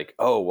about like,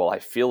 oh, well, I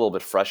feel a little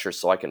bit fresher,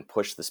 so I can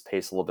push this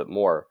pace a little bit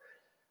more.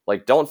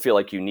 Like, don't feel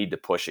like you need to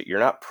push it. You're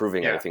not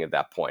proving Yeah, anything at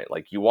that point.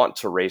 Like, you want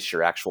to race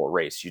your actual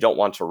race. You don't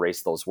want to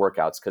race those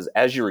workouts, because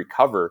as you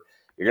recover,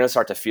 you're going to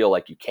start to feel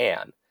like you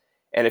can.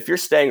 And if you're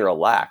staying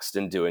relaxed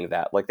and doing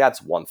that, like,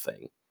 that's one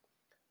thing.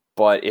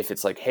 But if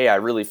it's like, hey, I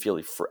really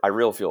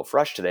feel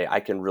fresh today, I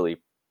can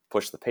really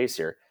push the pace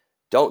here.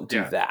 Don't do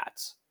yeah,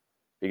 that,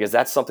 because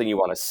that's something you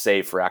want to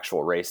save for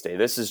actual race day.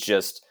 This is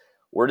just,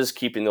 we're just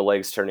keeping the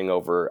legs turning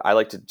over. I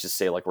like to just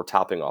say, like, we're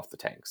topping off the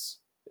tanks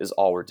is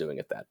all we're doing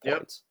at that yep.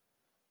 point.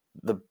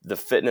 The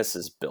fitness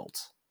is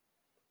built.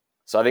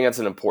 So I think that's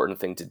an important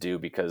thing to do,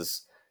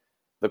 because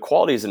the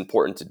quality is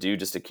important to do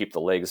just to keep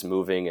the legs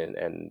moving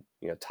and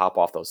top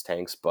off those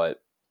tanks.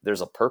 But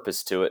there's a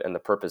purpose to it, and the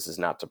purpose is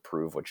not to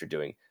prove what you're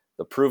doing.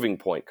 The proving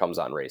point comes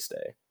on race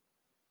day.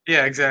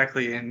 Yeah,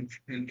 exactly. And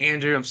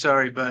Andrew, I'm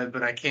sorry, bud,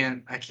 but I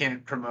can't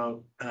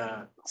promote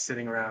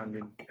sitting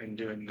around and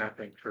doing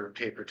nothing for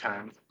paper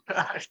time.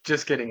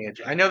 Just kidding,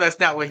 Andrew. I know that's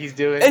not what he's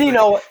doing, And you but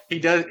know,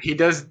 he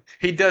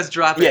does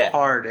drop it yeah.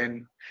 hard,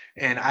 and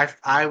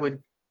I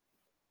would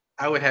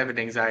have an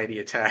anxiety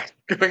attack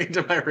going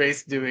into my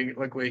race doing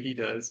like what he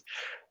does.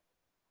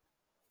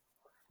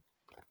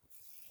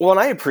 Well, and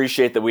I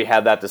appreciate that we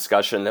had that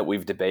discussion, that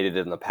we've debated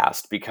in the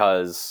past,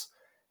 because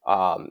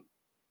um,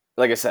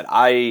 like I said,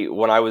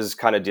 when I was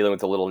kind of dealing with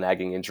the little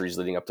nagging injuries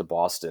leading up to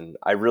Boston,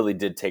 I really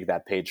did take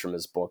that page from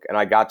his book, and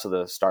I got to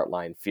the start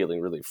line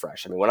feeling really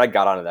fresh. I mean, when I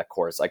got onto that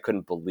course, I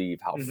couldn't believe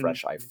how Hmm.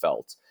 fresh I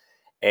felt.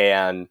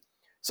 And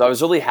so I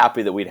was really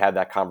happy that we'd had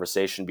that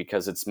conversation,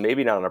 because it's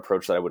maybe not an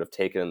approach that I would have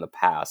taken in the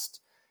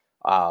past.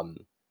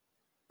 Um,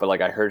 but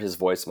like, I heard his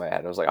voice in my head,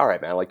 and I was like, all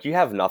right, man, like, you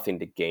have nothing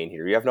to gain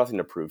here. You have nothing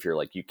to prove here.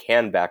 Like, you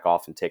can back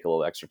off and take a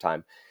little extra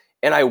time.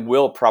 And I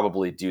will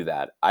probably do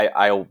that.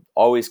 I'll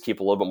always keep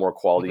a little bit more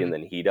quality in Hmm.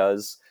 than he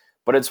does.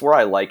 But it's where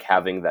I like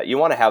having that. You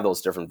want to have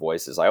those different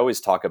voices. I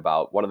always talk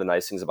about, one of the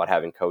nice things about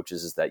having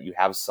coaches is that you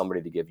have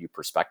somebody to give you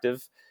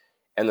perspective.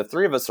 And the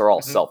three of us are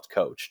all Hmm.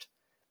 self-coached.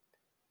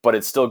 But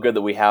it's still good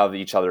that we have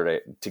each other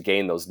to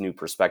gain those new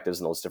perspectives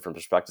and those different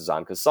perspectives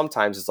on. Because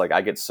sometimes it's like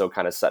I get so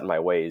kind of set in my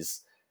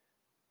ways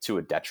to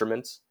a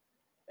detriment.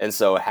 And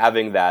so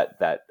having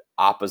that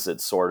opposite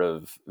sort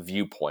of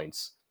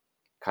viewpoints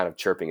kind of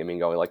chirping at me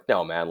and going like,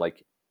 no, man,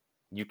 like,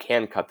 you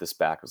can cut this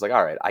back. I was like,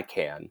 all right, I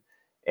can.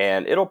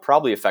 And it'll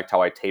probably affect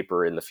how I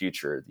taper in the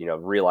future,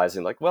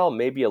 realizing like, well,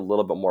 maybe a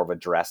little bit more of a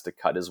drastic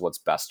cut is what's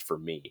best for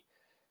me.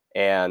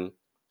 And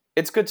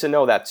it's good to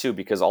know that too,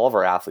 because all of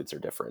our athletes are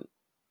different.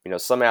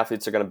 Some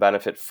athletes are going to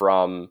benefit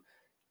from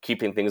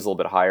keeping things a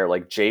little bit higher.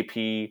 Like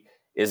JP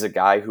is a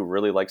guy who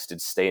really likes to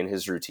stay in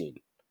his routine.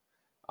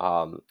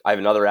 I have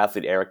another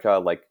athlete, Erica,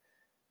 like,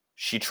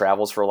 she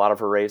travels for a lot of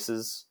her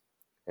races.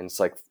 And it's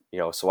like,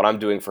 so what I'm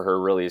doing for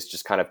her really is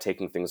just kind of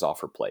taking things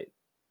off her plate.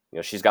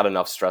 She's got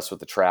enough stress with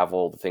the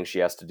travel, the things she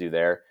has to do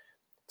there.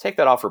 Take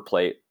that off her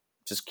plate.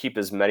 Just keep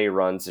as many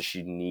runs as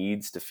she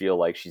needs to feel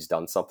like she's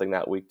done something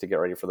that week to get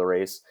ready for the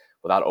race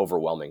without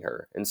overwhelming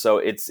her. And so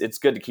it's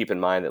good to keep in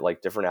mind that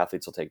like different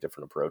athletes will take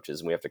different approaches,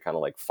 and we have to kind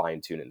of like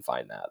fine tune and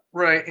find that.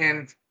 Right,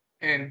 and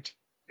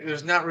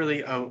there's not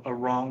really a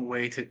wrong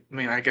way to. I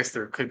mean, I guess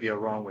there could be a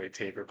wrong way to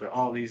taper, but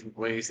all these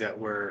ways that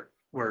we're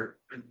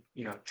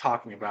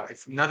talking about,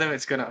 it's none of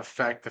it's going to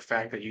affect the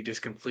fact that you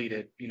just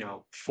completed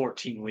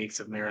 14 weeks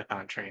of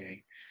marathon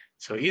training.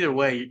 So either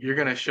way, you're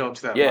going to show up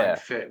to that line Yeah,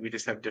 fit. We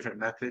just have different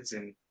methods,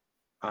 and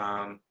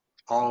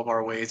all of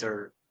our ways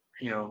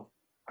you know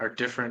are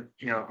different,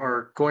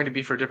 are going to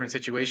be for different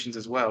situations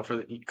as well.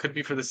 It could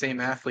be for the same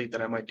athlete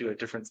that I might do a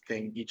different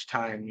thing each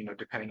time,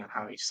 depending on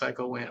how each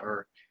cycle went,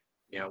 or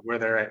where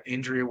they're at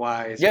injury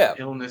wise or yeah,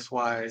 illness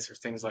wise or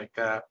things like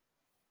that.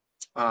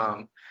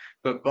 Um,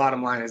 but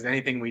bottom line is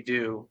anything we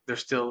do, they're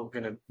still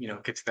gonna,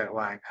 get to that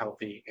line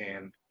healthy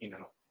and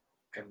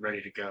and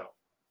ready to go.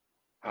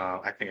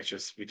 I think it's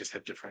just we just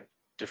have different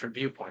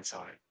viewpoints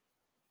on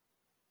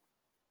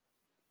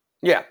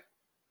yeah.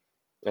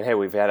 And hey,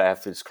 we've had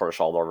athletes crush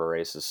all over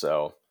races,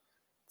 so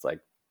it's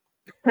like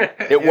it.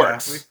 it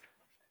Yeah, we works.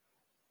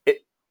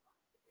 It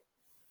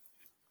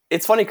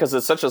it's funny because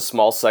it's such a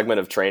small segment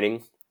of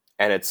training,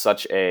 and it's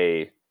such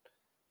a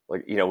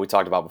like we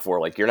talked about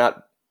before. Like you're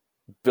not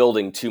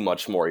building too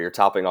much more; you're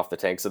topping off the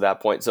tanks at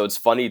that point. So it's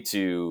funny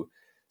to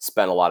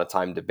spend a lot of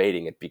time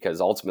debating it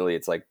because ultimately,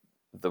 it's like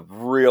the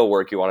real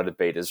work you want to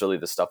debate is really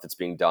the stuff that's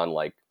being done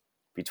like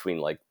between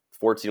like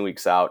 14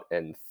 weeks out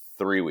and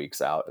 3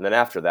 weeks out, and then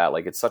after that,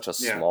 like it's such a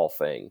yeah, small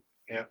thing.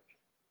 yeah.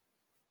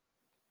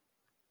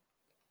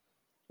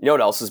 You know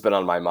what else has been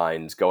on my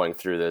mind going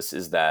through this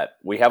is that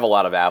we have a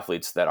lot of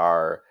athletes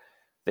that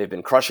they've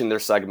been crushing their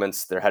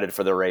segments. They're headed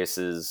for their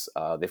races.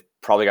 They've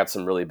probably got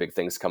some really big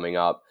things coming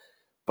up.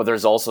 But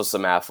there's also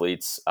some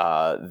athletes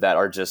that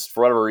are just,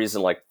 for whatever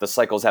reason, like the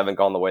cycles haven't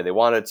gone the way they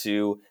wanted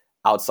to.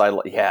 Outside,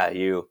 yeah,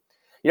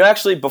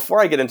 actually,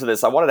 before I get into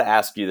this, I wanted to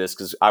ask you this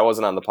because I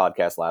wasn't on the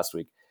podcast last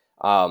week.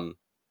 Um,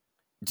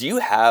 do you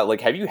have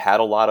you had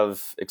a lot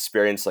of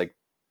experience like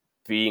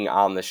being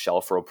on the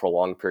shelf for a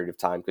prolonged period of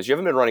time? Because you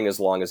haven't been running as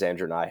long as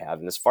Andrew and I have.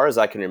 And as far as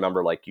I can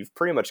remember, like you've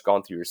pretty much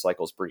gone through your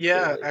cycles pretty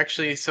Yeah, cleanly.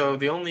 actually, so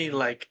the only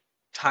like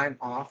time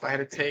off I had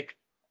to take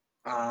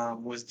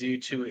was due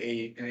to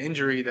an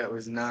injury that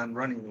was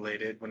non-running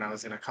related when I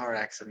was in a car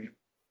accident,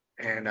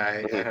 and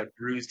I Mhm. had a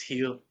bruised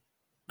heel.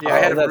 Yeah, I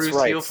had Oh, a that's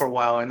bruised right. heel for a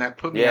while, and that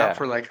put me out Yeah.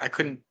 for like I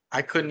couldn't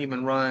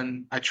even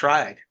run. I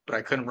tried, but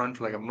I couldn't run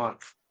for like a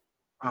month.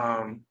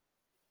 Um,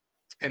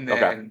 and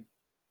Okay. then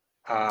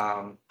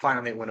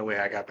finally it went away.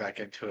 I got back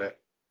into it,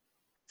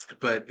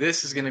 but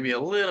this is going to be a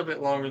little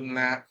bit longer than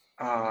that.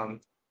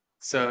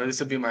 So this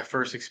will be my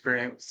first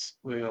experience,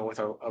 with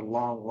a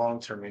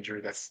long-term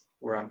injury. That's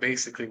where I'm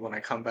basically when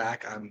I come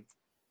back,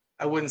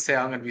 I wouldn't say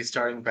I'm going to be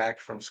starting back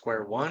from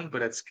square one,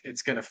 but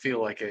it's going to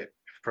feel like it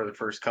for the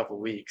first couple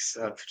weeks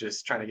of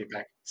just trying to get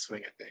back in the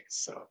swing of things.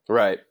 So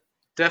Right.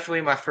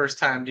 definitely my first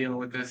time dealing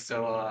with this.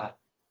 So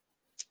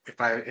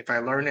if I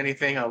learn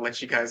anything, I'll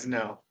let you guys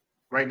know.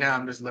 Right now,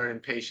 I'm just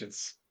learning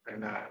patience,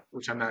 and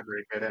which I'm not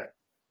very good at.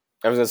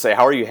 I was gonna say,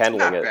 how are you It's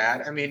handling not it?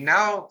 bad. I mean,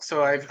 now,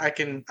 so I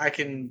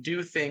can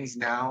do things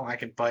now. I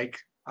can bike,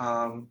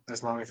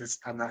 as long as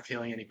I'm not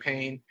feeling any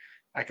pain.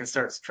 I can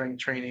start strength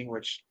training,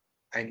 which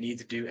I need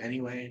to do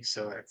anyway.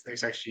 So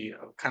it's actually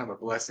kind of a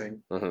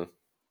blessing, Hmm.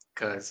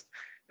 because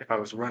if I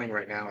was running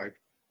right now, I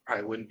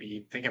probably wouldn't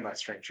be thinking about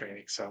strength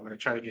training. So I'm going to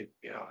try to get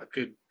a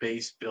good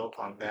base built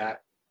on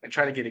that, and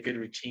try to get a good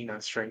routine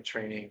on strength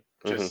training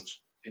Hmm.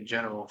 just in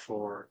general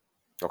for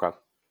Okay.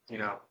 you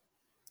know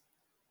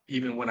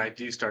even when I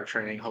do start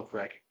training,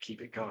 hopefully I can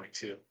keep it going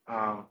too.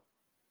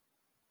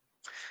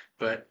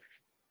 But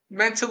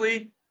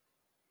mentally,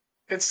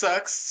 it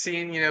sucks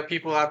seeing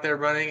people out there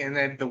running, and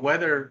then the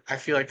weather. I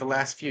feel like the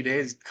last few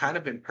days kind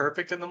of been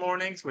perfect in the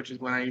mornings, which is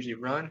when I usually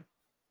run.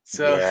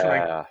 So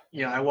like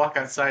Yeah. I walk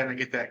outside and I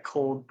get that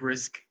cold,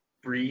 brisk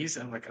breeze.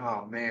 I'm like,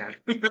 oh man,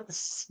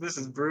 this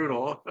is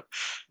brutal.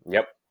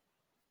 Yep.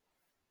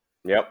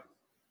 Yep.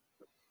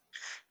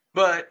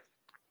 But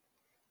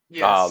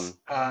yes,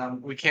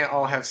 Um. we can't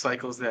all have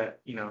cycles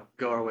that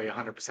go our way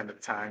 100% of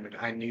the time, and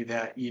I knew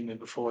that even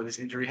before this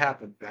injury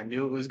happened. I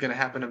knew it was going to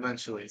happen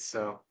eventually.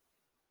 So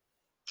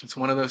it's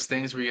one of those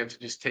things where you have to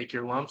just take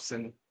your lumps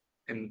and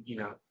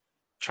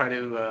try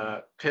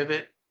to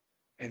pivot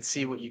and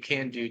see what you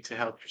can do to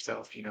help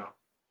yourself,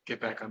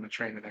 get back on the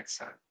train the next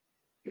time.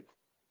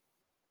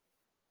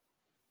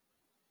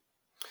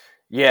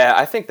 Yeah,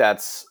 I think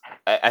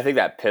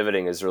that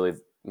pivoting is really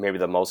maybe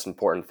the most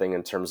important thing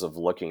in terms of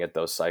looking at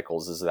those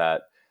cycles. Is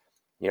that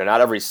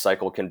not every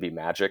cycle can be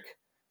magic.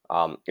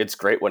 It's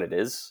great when it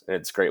is, and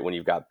it's great when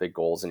you've got big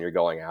goals and you're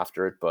going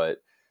after it.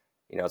 But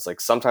it's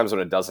like sometimes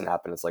when it doesn't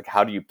happen, it's like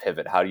how do you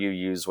pivot? How do you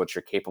use what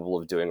you're capable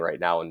of doing right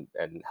now and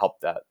help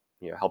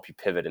you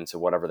pivot into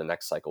whatever the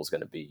next cycle is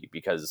going to be?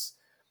 Because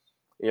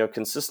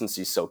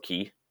consistency is so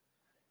key.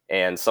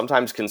 And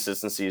sometimes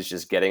consistency is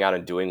just getting out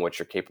and doing what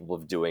you're capable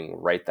of doing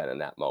right then in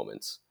that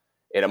moment.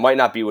 And it might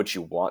not be what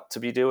you want to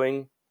be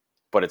doing,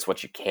 but it's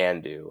what you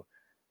can do.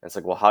 And it's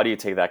like, well, how do you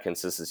take that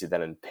consistency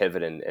then and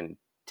pivot and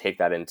take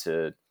that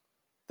into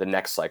the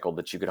next cycle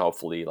that you can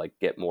hopefully like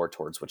get more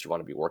towards what you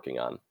want to be working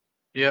on?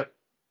 Yep.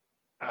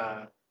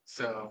 Uh,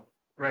 so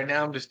right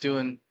now I'm just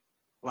doing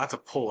lots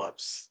of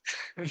pull-ups.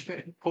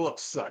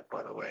 Pull-ups suck,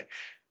 by the way.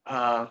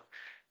 Uh,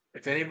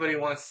 if anybody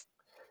wants,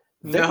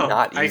 They're no,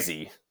 not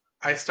easy.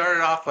 I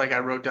started off like I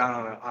wrote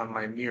down on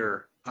my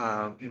mirror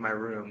in my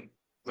room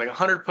like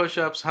 100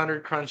 push-ups,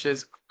 100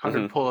 crunches,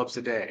 100 pull-ups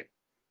a day,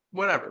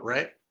 whatever,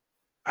 right?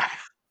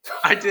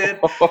 I did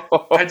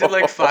I did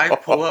like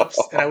 5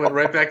 pull-ups and I went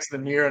right back to the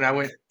mirror and I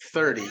went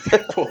 30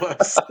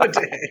 pull-ups a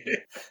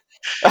day.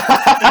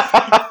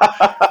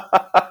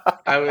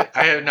 I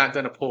had not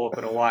done a pull-up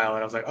in a while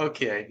and I was like,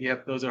 okay,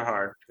 yep, those are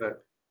hard,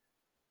 but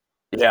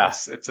Yeah.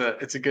 it's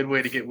a good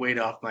way to get weight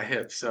off my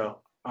hips.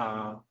 So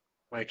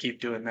I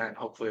keep doing that,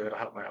 hopefully it'll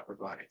help my upper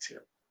body too.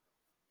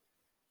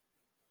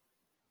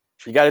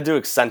 You got to do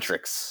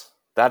eccentrics.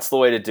 That's the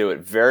way to do it.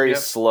 Very Yep.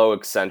 slow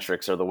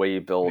eccentrics are the way you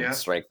build Yeah,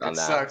 strength on it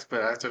that. sucks,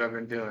 but that's what I've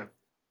been doing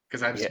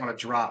because I just Yeah. want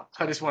to drop.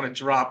 I just want to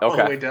drop all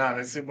the Okay. way down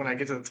as soon when I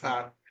get to the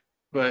top.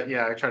 But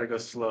yeah, I try to go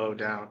slow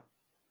down.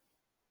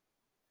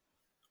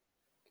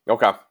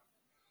 Okay.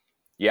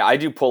 Yeah, I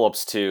do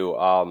pull-ups too.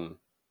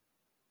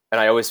 And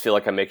I always feel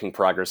like I'm making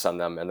progress on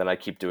them. And then I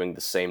keep doing the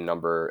same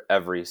number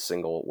every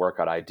single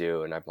workout I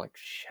do. And I'm like,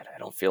 shit, I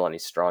don't feel any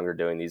stronger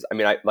doing these. I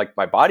mean, I like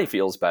my body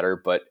feels better,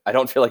 but I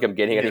don't feel like I'm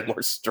getting any Yeah.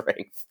 more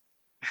strength.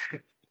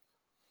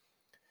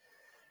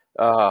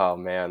 Oh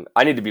man,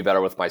 I need to be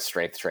better with my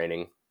strength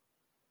training.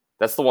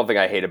 That's the one thing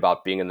I hate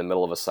about being in the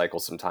middle of a cycle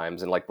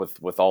sometimes. And like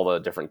with all the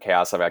different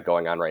chaos I've got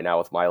going on right now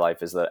with my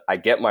life is that I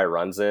get my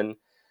runs in,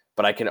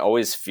 but I can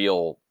always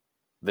feel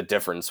the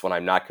difference when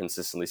I'm not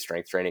consistently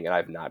strength training, and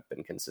I've not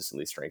been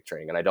consistently strength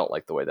training, and I don't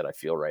like the way that I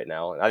feel right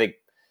now. And I think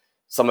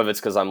some of it's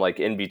because I'm like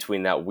in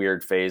between that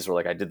weird phase where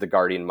like I did the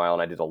Guardian Mile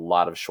and I did a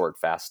lot of short,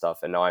 fast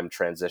stuff, and now I'm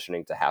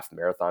transitioning to half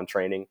marathon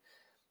training,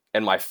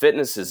 and my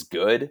fitness is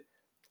good.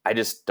 I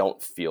just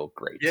don't feel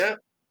great. Yeah,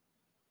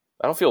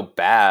 I don't feel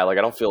bad. Like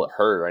I don't feel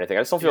hurt or anything.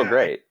 I just don't feel yeah,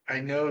 great. I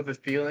know the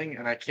feeling,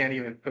 and I can't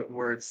even put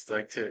words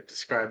like to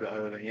describe it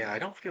other than yeah, I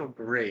don't feel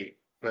great,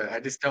 but I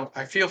just don't.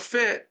 I feel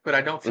fit, but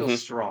I don't feel Hmm.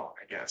 strong.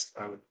 I guess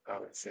I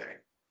would say.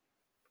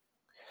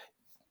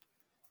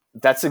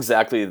 That's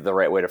exactly the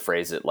right way to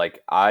phrase it.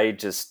 Like I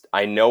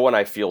know when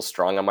I feel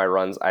strong on my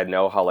runs. I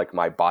know how like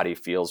my body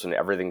feels when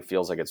everything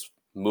feels like it's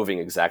moving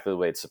exactly the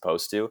way it's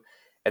supposed to,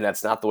 and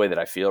that's not the way that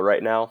I feel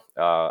right now.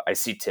 I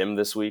see Tim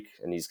this week,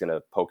 and he's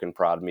gonna poke and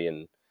prod me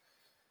and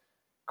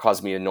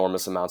cause me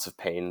enormous amounts of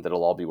pain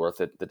that'll all be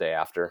worth it the day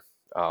after.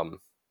 So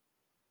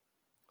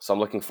I'm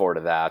looking forward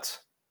to that.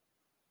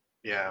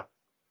 Yeah.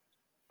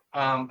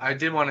 I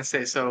did want to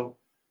say so.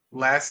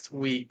 Last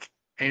week,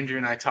 Andrew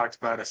and I talked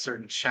about a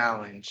certain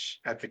challenge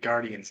at the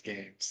Guardians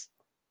games.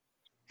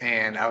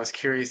 And I was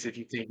curious if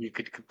you think you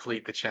could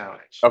complete the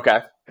challenge.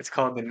 Okay. It's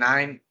called the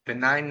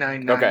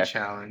 999 Okay.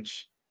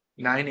 challenge.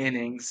 9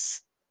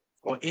 innings.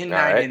 Well, in All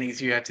nine right.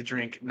 innings, you have to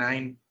drink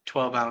 9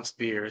 12-ounce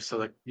beers. So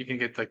like you can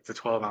get like the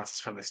 12 ounces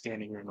from the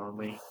standing room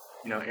only,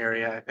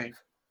 area, I think,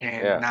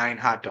 and Yeah. 9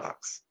 hot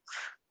dogs.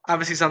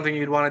 Obviously something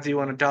you'd want to do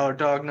on a dollar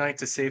dog night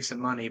to save some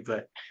money,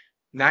 but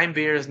 9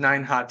 beers,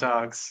 9 hot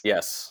dogs,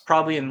 Yes.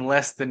 probably in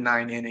less than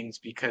 9 innings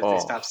because they Oh.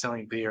 stopped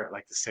selling beer at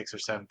like the sixth or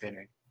seventh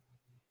inning.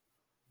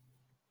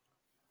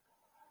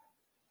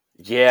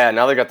 Yeah.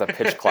 Now they got the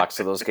pitch clock,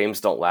 so those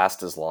games don't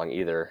last as long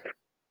either.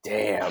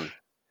 Damn.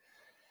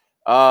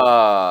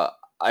 Uh,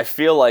 I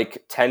feel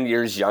like 10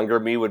 years younger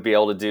me would be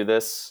able to do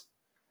this.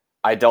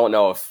 I don't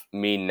know if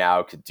me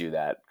now could do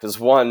that because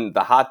one,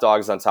 the hot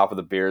dogs on top of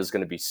the beer is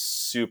going to be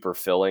super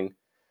filling.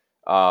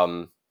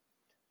 Um,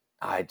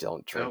 I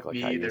don't drink Nope, like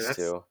me I either. used That's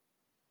to.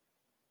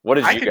 What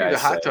did I you can do the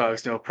guys say? hot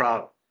dogs, no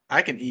problem.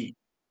 I can eat,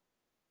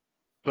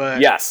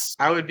 but Yes.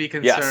 I would be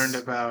concerned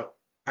Yes. about.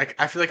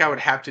 I feel like I would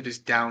have to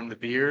just down the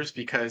beers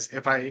because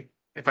if I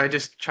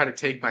just try to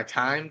take my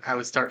time, I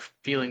would start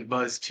feeling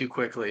buzzed too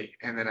quickly,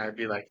 and then I'd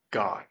be like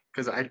gone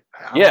because I'm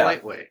a Yeah.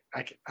 lightweight.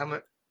 I'm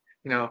a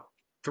you know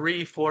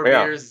 3 4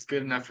 Yeah. beers is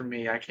good enough for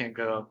me. I can't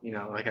go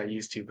like I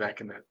used to back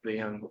in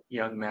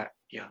the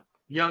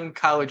young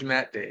college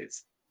Matt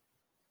days.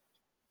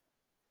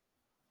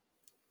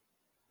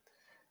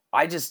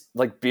 I just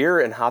like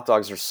beer and hot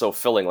dogs are so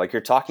filling. Like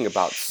you're talking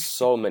about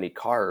so many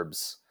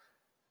carbs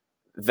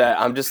that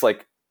I'm just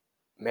like,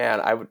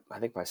 man, I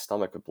think my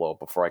stomach would blow up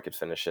before I could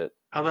finish it.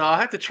 Although I'll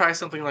have to try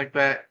something like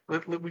that. We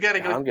got to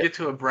Yeah, go I'm get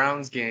to a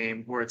Browns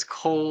game where it's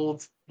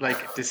cold,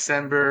 like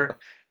December,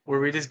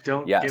 where we just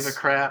don't give a yes.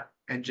 crap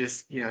and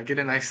just get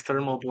a nice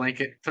thermal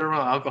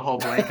alcohol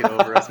blanket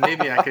over us.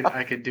 Maybe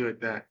I could do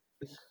it then.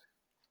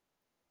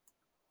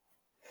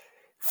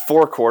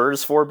 4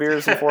 quarters, 4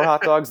 beers, and 4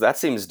 hot dogs. That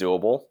seems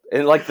doable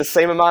in like the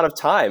same amount of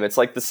time. It's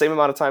like the same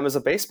amount of time as a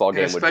baseball And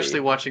game would especially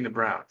be. watching the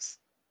Browns.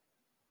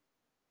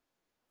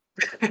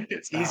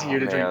 It's Oh easier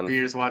to drink man,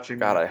 beers watching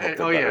God, them. I hope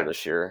they're Oh better yeah,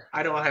 this year.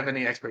 I don't have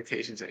any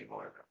expectations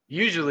anymore.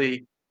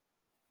 Usually,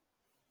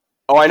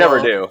 Oh, I never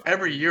well, do.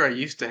 every year I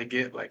used to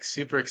get like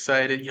super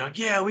excited.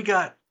 Yeah, we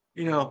got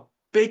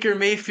Baker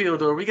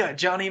Mayfield, or we got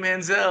Johnny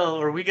Manziel,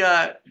 or we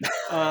got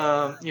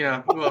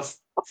who else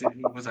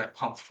was I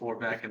pumped for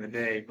back in the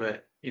day?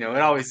 But it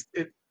always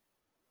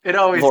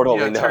Lord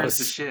only turns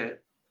to knows.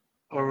 shit.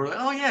 or we're like,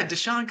 oh yeah,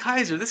 Deshaun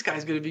Kaiser, this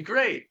guy's going to be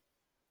great.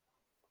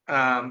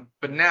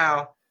 But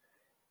now,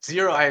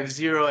 I have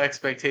zero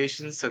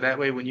expectations. So that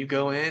way, when you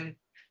go in,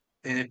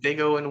 and if they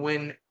go and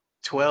win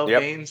 12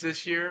 Yep. games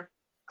this year,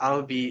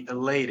 I'll be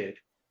elated.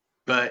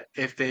 But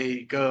if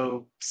they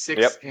go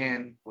 6 Yep.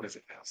 and what is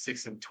it now?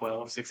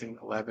 6-12,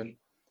 6-11.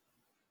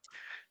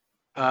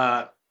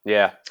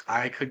 Yeah.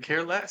 I could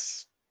care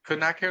less. Could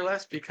not care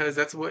less because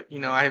that's what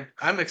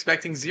I'm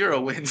expecting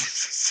 0 wins.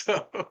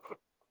 So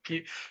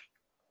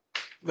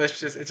it's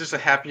just a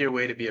happier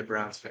way to be a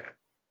Browns fan.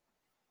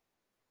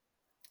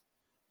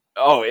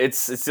 Oh,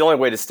 it's the only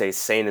way to stay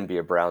sane and be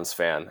a Browns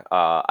fan.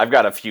 I've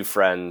got a few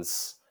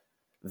friends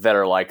that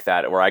are like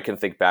that, where I can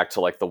think back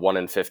to like the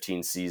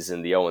 1-15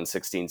 season, the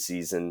 0-16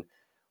 season,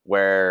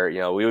 where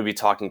we would be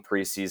talking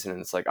preseason, and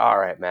it's like, all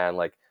right, man,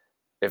 like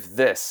if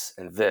this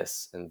and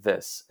this and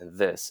this and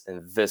this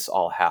and this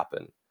all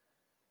happen,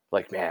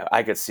 like, man,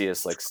 I could see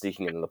us like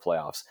sneaking into the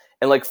playoffs.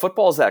 And like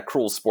football is that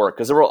cruel sport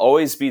because there will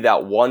always be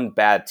that one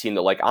bad team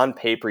that, like, on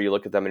paper you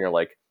look at them and you're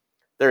like,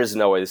 there is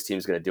no way this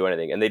team's going to do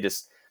anything, and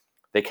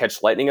they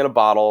catch lightning in a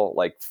bottle.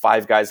 Like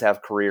 5 guys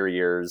have career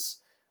years.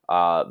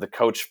 The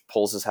coach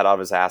pulls his head out of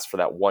his ass for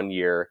that 1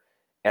 year,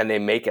 and they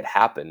make it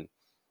happen.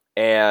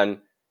 And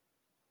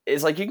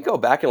it's like you can go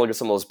back and look at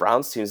some of those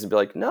Browns teams and be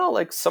like, no,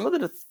 like some of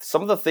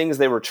the things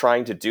they were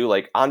trying to do,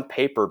 like on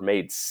paper,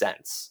 made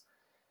sense.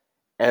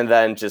 And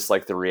then just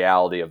like the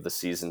reality of the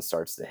season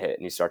starts to hit,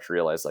 and you start to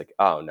realize like,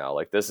 oh no,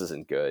 like this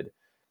isn't good.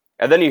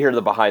 And then you hear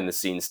the behind the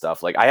scenes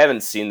stuff. Like I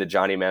haven't seen the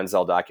Johnny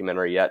Manziel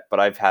documentary yet, but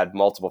I've had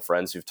multiple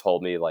friends who've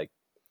told me like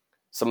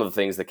some of the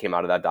things that came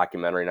out of that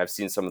documentary, and I've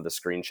seen some of the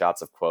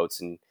screenshots of quotes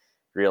and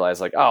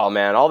realized like, oh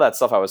man, all that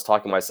stuff I was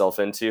talking myself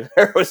into,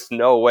 there was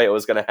no way it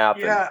was going to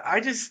happen. Yeah,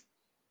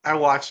 I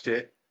watched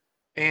it,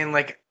 and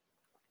like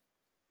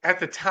at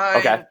the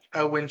Okay.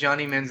 time when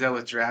Johnny Manziel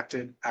was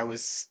drafted, I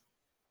was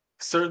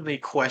certainly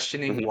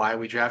questioning Mm-hmm. why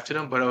we drafted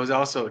him, but I was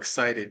also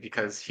excited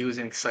because he was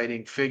an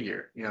exciting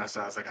figure,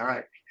 So I was like, all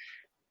right,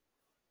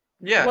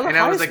 He yeah, won a and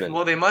I was like, Heisman.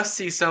 well, they must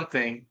see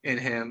something in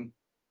him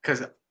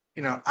because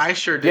I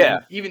sure Yeah.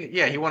 didn't. Even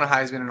yeah, he won a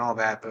Heisman and all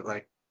that, but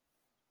like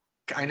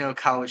I know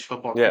college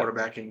football Yeah.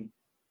 quarterbacking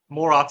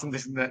more often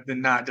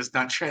than not does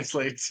not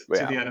translate to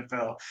Yeah. the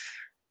NFL,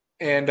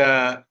 and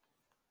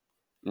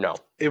No.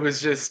 it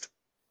was just.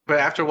 But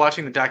after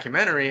watching the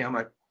documentary, I'm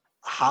like,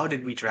 how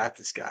did we draft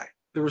this guy?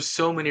 There were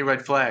so many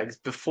red flags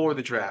before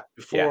the draft,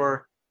 Yeah.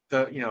 before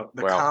the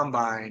Well,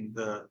 combine,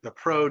 the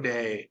pro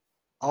day,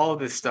 all of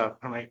this stuff.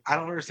 I'm like, I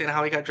don't understand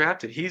how he got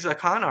drafted. He's a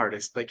con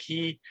artist. Like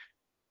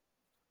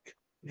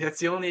that's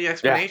the only yeah.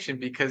 explanation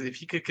because if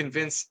he could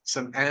convince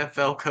some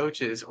NFL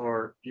coaches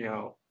or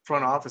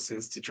front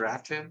offices to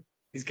draft him,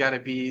 he's got to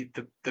be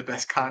the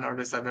best con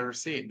artist I've ever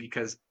seen.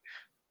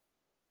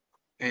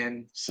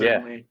 And Yeah.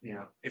 certainly,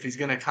 if he's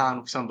gonna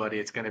con somebody,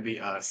 it's gonna be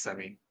us. I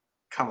mean,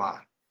 come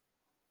on,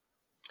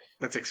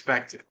 that's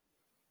expected.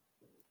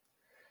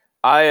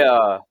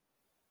 I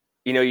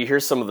you hear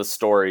some of the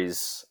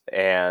stories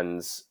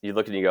and you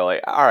look and you go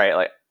like, all right,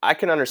 like I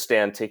can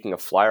understand taking a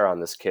flyer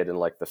on this kid in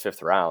like the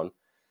 5th round.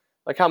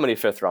 Like how many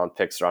 5th round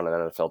picks are on an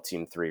NFL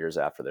team 3 years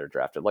after they're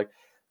drafted? Like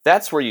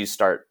that's where you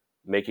start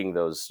making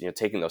those,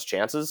 taking those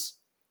chances.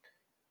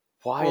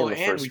 Why Well, in the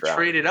and we 1st round?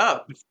 traded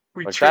up.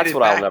 We Like that's traded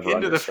what I'll back never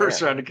into the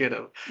first understand. round to get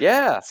him.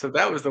 Yeah. So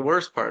that was the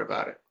worst part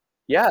about it.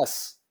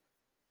 Yes.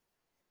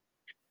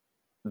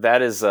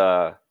 That is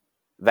a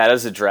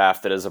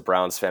draft that as a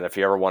Browns fan, if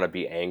you ever want to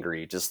be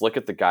angry, just look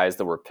at the guys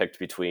that were picked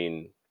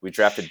between. We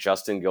drafted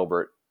Justin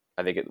Gilbert,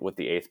 I think, with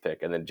the 8th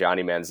pick, and then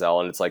Johnny Manziel,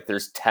 and it's like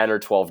there's 10 or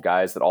 12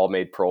 guys that all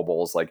made Pro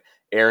Bowls. Like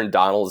Aaron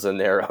Donald's in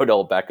there,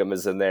 Odell Beckham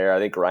is in there, I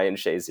think Ryan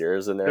Shazier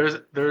is in there.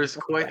 There's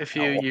What quite the a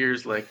few hell?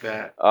 years like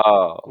that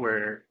Oh,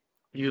 where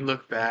you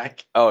look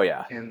back oh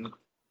yeah, and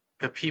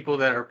the people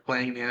that are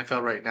playing in the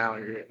NFL right now,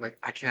 you're like,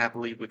 I cannot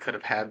believe we could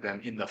have had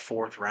them in the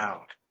 4th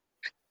round.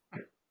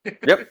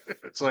 yep,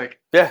 It's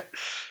like yeah,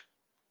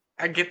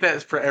 I get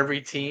that for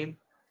every team,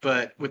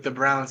 but with the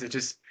Browns,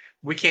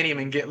 we can't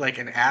even get like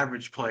an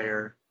average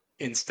player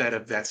instead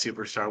of that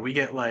superstar. We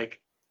get like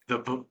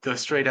the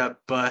straight up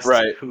bust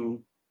right,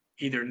 who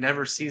either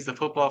never sees the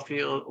football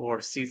field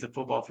or sees the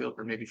football field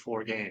for maybe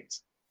 4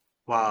 games,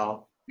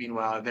 while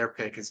meanwhile their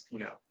pick is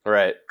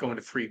right. going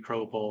to 3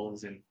 Pro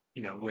Bowls and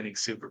winning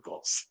Super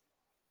Bowls.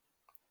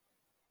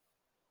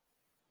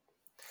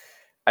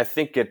 I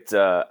think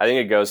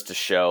it goes to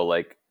show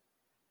like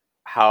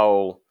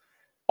how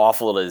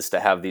awful it is to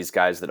have these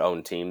guys that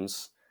own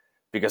teams,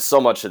 because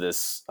so much of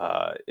this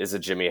is a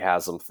Jimmy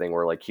Haslam thing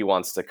where like he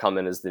wants to come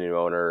in as the new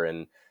owner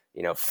and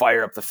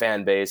fire up the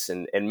fan base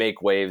and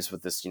make waves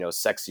with this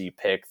sexy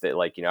pick that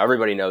like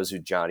everybody knows who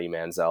Johnny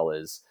Manziel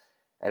is,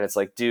 and it's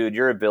like, dude,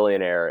 you're a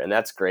billionaire, and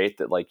that's great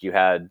that like you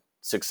had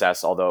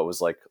success, although it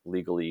was like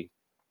legally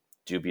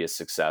dubious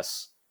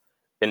success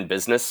in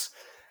business.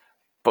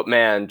 But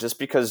man, just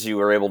because you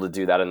were able to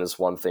do that in this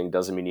one thing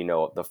doesn't mean you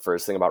know the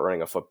first thing about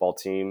running a football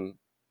team.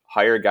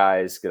 Hire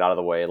guys, get out of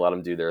the way, let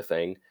them do their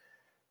thing.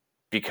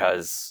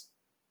 Because,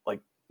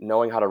 like,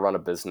 knowing how to run a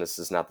business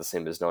is not the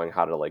same as knowing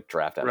how to like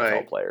draft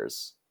NFL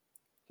players.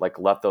 Like,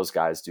 let those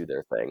guys do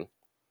their thing.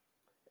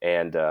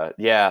 And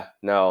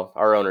no,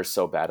 our owner's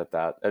so bad at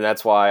that, and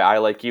that's why I,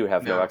 like you,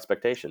 have no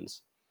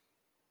expectations.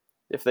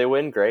 If they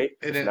win, great.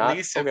 And if at not,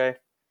 least okay.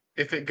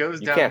 If it goes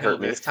You can't downhill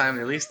hurt me. this time,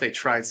 at least they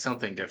tried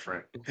something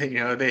different.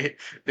 They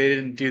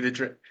didn't do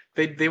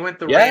they went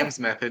the Yeah. Rams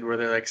method where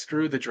they're like,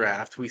 screw the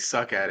draft, we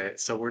suck at it,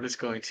 so we're just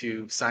going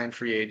to sign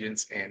free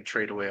agents and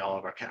trade away all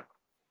of our capital,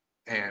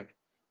 and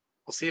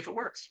we'll see if it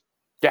works.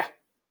 Yeah.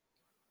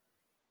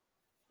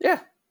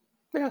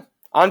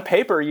 On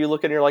paper, you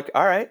look and you're like,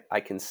 all right,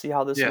 I can see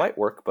how this might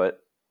work, but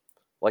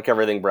like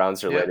everything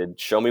Browns related,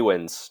 show me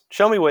wins,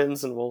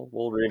 and we'll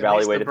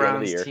reevaluate at the end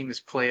of the year. Browns team is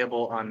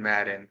playable on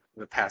Madden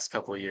the past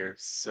couple of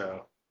years,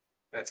 so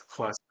that's a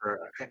plus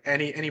for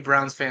any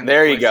Browns fan that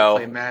likes to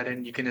play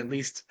Madden. You can at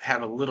least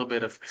have a little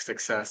bit of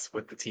success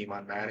with the team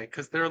on Madden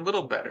because they're a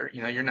little better.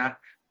 You're not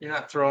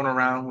throwing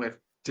around with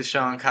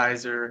Deshaun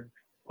Kaiser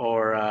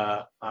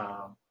or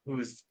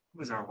who's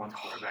our one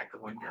quarterback the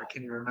one year?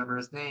 Can you remember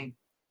his name?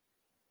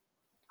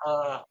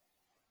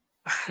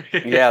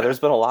 Yeah, there's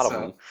been a lot of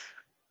them.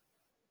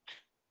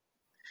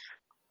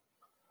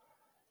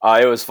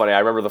 It was funny. I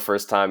remember the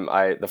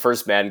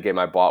first Madden game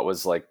I bought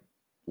was like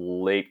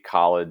late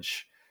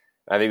college.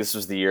 I think this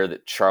was the year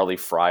that Charlie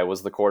Fry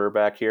was the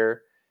quarterback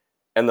here.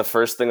 And the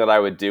first thing that I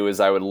would do is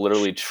I would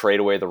literally trade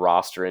away the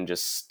roster and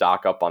just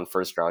stock up on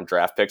first round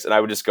draft picks. And I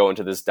would just go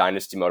into this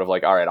dynasty mode of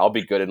like, all right, I'll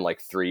be good in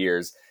like 3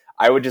 years.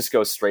 I would just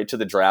go straight to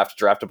the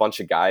draft a bunch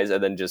of guys,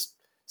 and then just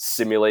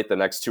simulate the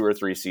next 2 or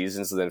 3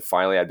 seasons. And then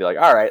finally I'd be like,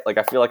 all right, like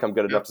I feel like I'm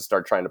good enough to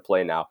start trying to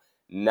play now.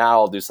 Now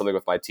I'll do something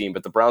with my team.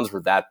 But the Browns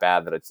were that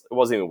bad that it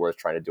wasn't even worth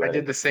trying to do anything. I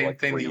did the same like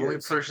thing. The only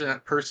years.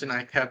 person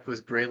I kept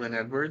was Braylon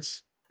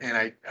Edwards, and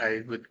I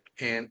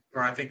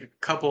think a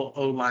couple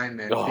O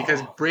linemen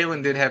because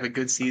Braylon did have a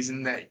good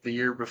season the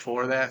year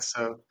before that,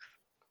 so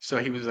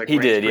he was like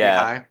ranked pretty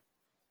high.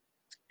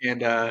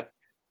 And the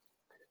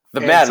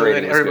Madden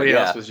rating then was everybody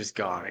good, else was just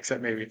gone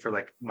except maybe for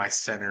like my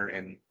center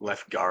and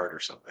left guard or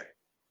something.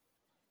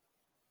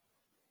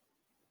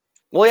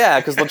 Well, yeah,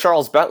 because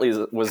LaCharles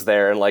Bentley was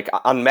there, and like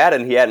on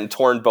Madden, he hadn't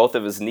torn both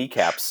of his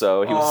kneecaps,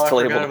 so he was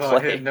still able to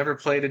play. Him. Never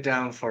played it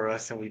down for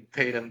us, and we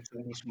paid him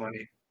too much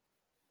money.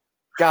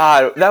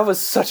 God, that was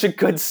such a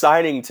good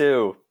signing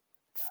too.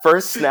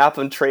 First snap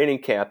in training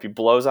camp, he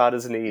blows out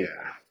his knee.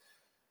 Yeah.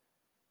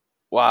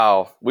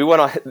 Wow, we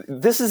went on.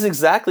 This is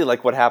exactly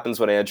like what happens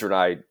when Andrew and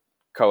I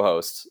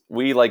co-host.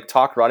 We like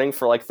talk running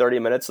for like 30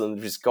 minutes and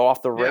then just go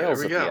off the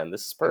rails at the end.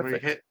 This is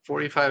perfect. We hit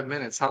 45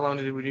 minutes. How long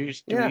do we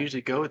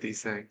usually go with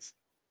these things?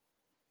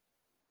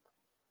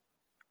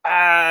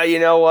 You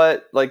know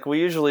what? Like, we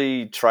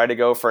usually try to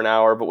go for an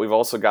hour, but we've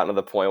also gotten to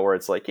the point where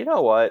it's like, you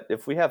know what?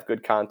 If we have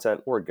good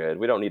content, we're good.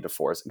 We don't need to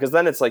force, because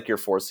then it's like you're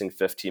forcing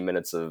 15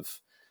 minutes of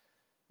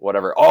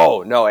whatever.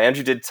 Oh, no,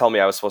 Andrew did tell me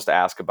I was supposed to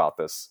ask about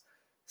this.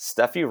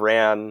 Steffi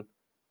ran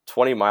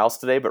 20 miles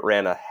today, but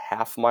ran a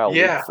half mile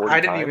loop 40 I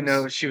didn't times. even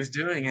know she was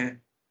doing it.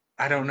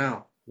 I don't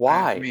know.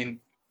 Why? I mean,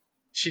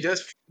 she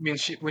does. I mean,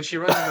 when she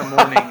runs in the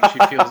morning, she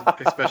feels,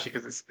 especially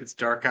because it's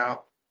dark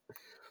out,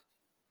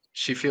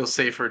 she feels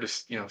safer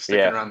just sticking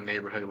around the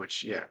neighborhood,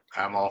 which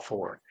I'm all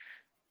for.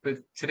 But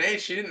today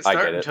she didn't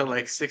start until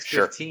like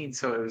 6:15,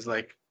 so it was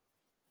like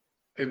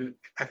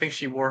I think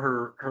she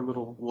wore her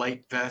little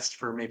light vest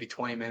for maybe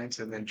 20 minutes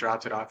and then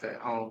dropped it off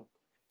at home.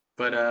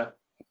 But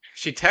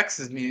she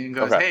texts me and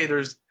goes, "Hey,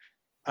 there's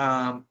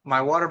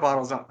my water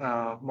bottle's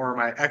more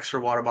my extra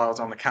water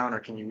bottle's on the counter.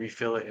 Can you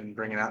refill it and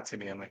bring it out to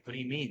me?" I'm like, "What do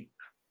you mean?"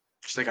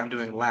 She's like, "I'm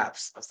doing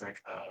laps." I was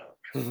like,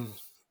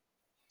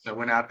 So I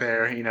went out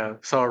there,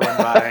 saw her run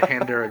by,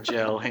 handed her a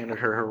gel, handed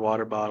her her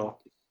water bottle.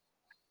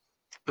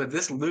 But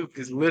this loop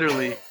is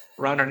literally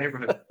around our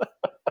neighborhood,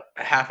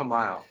 a half a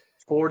mile,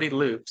 40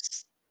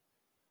 loops.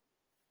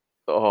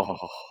 Oh,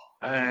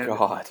 and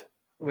God.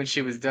 When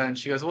she was done,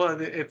 she goes, "Well,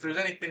 if there's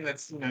anything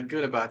that's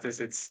good about this,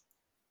 it's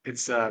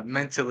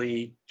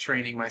mentally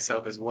training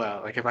myself as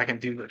well. Like if I can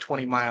do the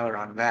 20-miler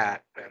on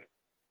that, then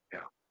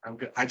I'm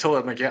good." I told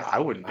her, I'm like, "Yeah, I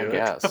wouldn't do it."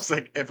 I was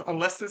like,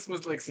 unless this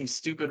was like some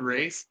stupid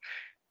race,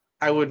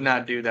 I would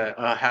not do that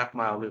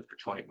half-mile loop for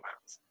 20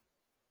 miles.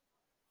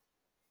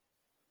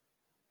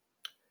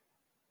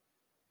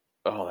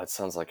 Oh, that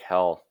sounds like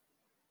hell.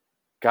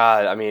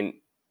 God, I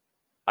mean,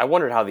 I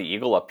wondered how the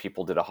Eagle Up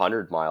people did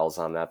 100 miles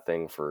on that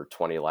thing for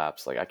 20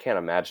 laps. Like, I can't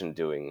imagine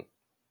doing.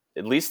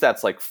 At least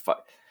that's like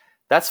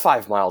that's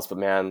 5 miles, but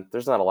man,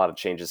 there's not a lot of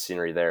change of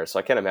scenery there, so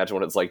I can't imagine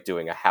what it's like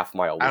doing a half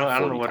mile loop. I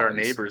don't know what times. our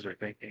neighbors are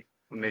thinking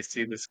when they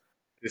see this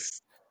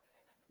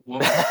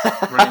woman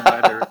running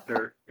by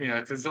their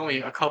there's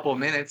only a couple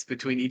minutes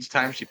between each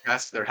time she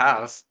passed their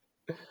house.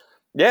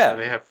 Yeah, so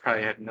they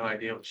probably had no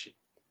idea what she.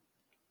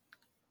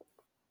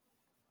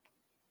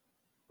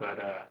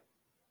 But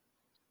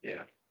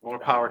yeah, more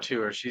power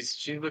to her.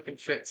 She's looking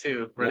fit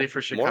too, ready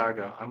for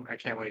Chicago. I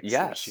can't wait to see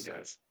what she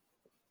does.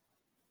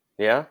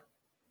 Yeah.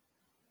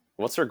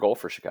 What's her goal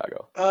for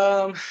Chicago?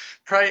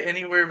 Probably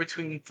anywhere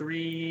between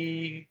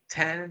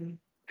 310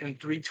 and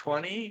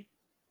 320.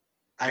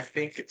 I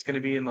think it's going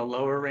to be in the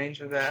lower range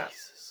of that.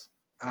 Jesus.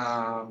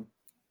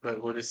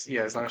 But we'll just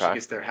as long as she Okay.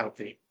 gets there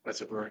healthy,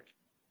 that's what we're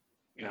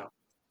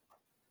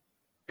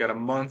got a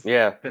month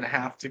Yeah. and a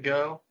half to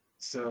go,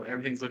 so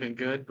everything's looking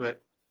good.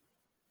 But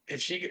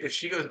if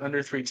she goes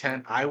under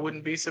 310, I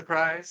wouldn't be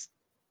surprised,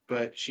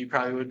 but she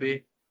probably would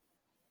be.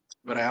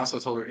 But I also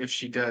told her if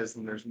she does,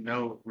 then there's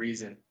no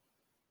reason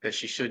that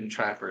she shouldn't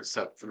try for a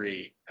sub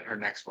 3 at her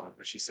next one.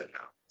 But she said no.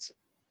 So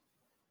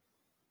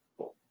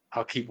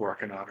I'll keep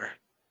working on her.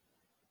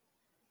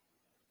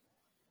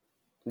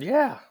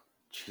 Yeah.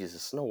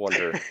 Jesus, no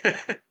wonder.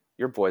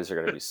 Your boys are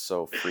going to be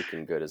so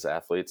freaking good as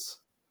athletes.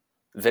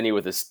 Vinny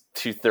with his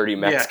 230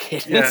 max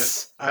cadence.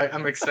 Yes,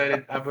 I'm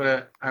excited.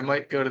 I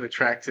might go to the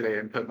track today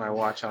and put my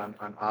watch on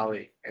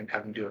Ollie and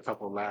have him do a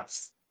couple of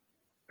laps.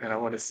 And I'm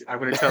going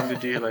to tell him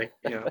to do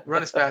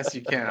run as fast as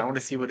you can. I want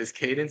to see what his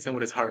cadence and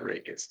what his heart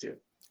rate gets to.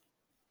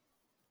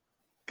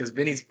 Because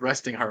Vinny's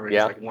resting heart rate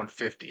is like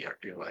 150, I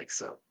feel like.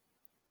 So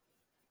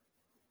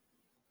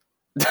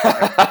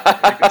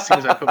as soon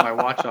as I put my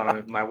watch on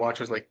him, my watch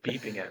was like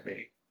beeping at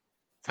me,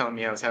 telling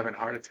me I was having a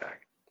heart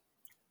attack.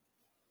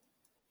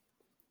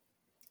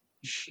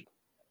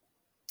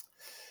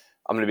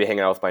 I'm going to be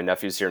hanging out with my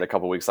nephews here in a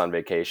couple weeks on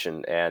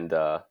vacation, and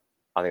I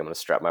think I'm going to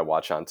strap my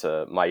watch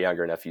onto my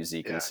younger nephew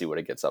Zeke and see what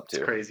it gets up to.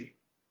 It's crazy.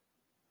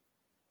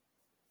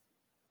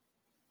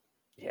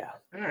 Yeah.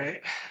 All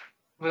right.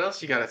 What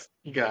else you got?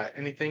 You got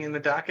anything in the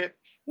docket?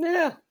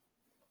 Yeah.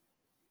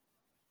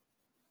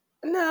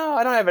 No,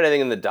 I don't have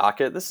anything in the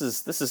docket. This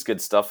is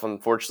good stuff.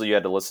 Unfortunately, you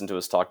had to listen to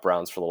us talk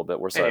Browns for a little bit.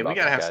 We're sorry about that,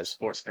 guys. We gotta have some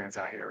sports fans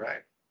out here,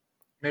 right?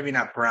 Maybe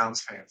not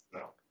Browns fans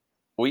though.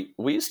 We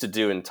used to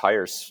do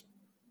entire,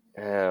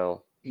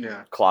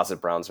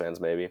 closet Browns fans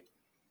maybe.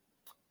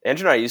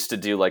 Andrew and I used to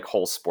do like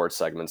whole sports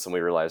segments, and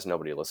we realized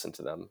nobody listened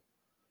to them.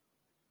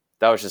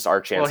 That was just our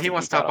chance. Well, he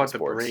wants to talk about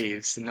sports. The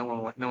Braves, and no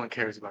one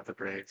cares about the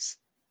Braves.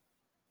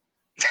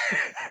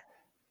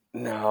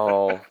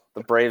 No,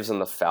 the Braves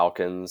and the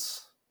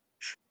Falcons.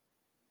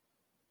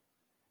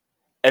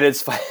 And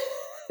it's fine.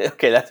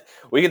 Okay,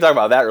 we can talk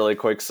about that really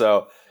quick.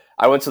 So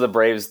I went to the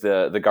Braves,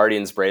 the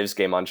Guardians Braves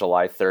game on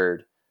July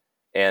 3rd,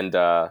 and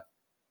I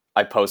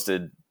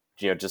posted,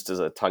 just as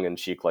a tongue in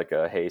cheek, like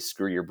a "Hey,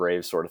 screw your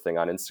Braves" sort of thing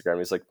on Instagram.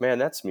 He's like, "Man,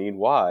 that's mean.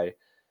 Why?"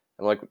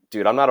 I'm like,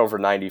 "Dude, I'm not over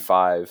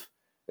 95."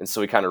 And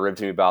so he kind of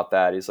ribbed me about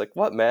that. He's like,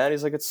 "What, man?"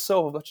 He's like, "It's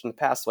so much in the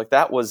past." Like,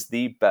 that was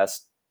the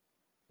best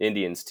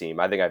Indians team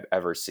I think I've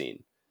ever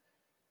seen,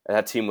 and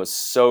that team was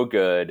so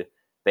good.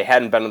 They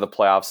hadn't been to the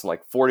playoffs in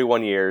like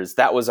 41 years.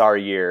 That was our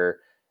year.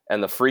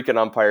 And the freaking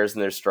umpires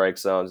in their strike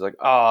zones, like,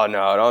 oh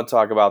no, don't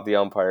talk about the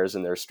umpires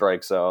in their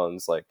strike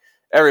zones. Like,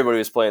 everybody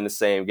was playing the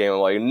same game. I'm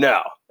like,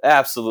 no,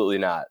 absolutely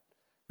not.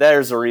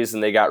 There's a reason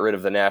they got rid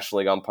of the National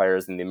League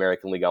umpires and the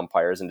American League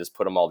umpires and just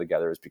put them all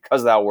together. It's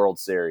because of that World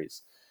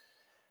Series.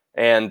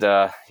 And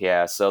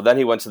so then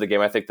he went to the game,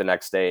 I think the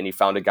next day, and he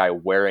found a guy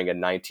wearing a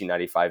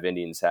 1995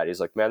 Indians hat. He's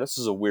like, "Man, this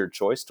is a weird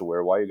choice to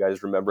wear. Why are you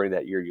guys remembering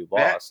that year you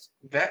lost?"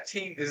 That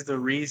team is the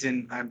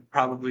reason I'm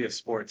probably a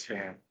sports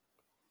fan,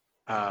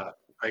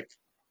 like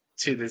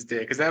to this day,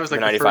 because that was like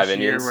the first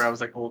Indians. year where I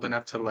was like old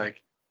enough to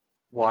like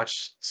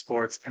watch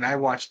sports, and I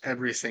watched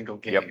every single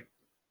game. Yep.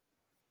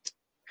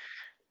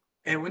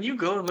 And when you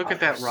go and look at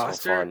that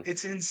roster,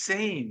 it's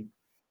insane.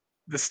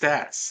 The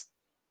stats.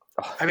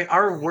 I mean,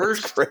 our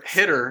worst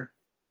hitter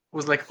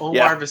was like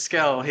Omar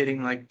Vizquel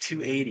hitting like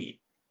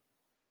 280.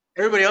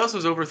 Everybody else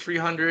was over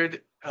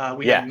 300.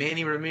 We had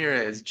Manny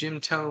Ramirez,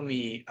 Jim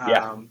Thome.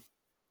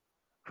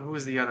 Who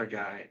was the other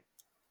guy?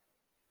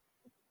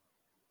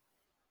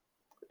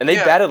 And they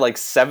batted like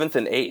 7th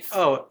and 8th.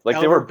 Oh, like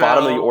they were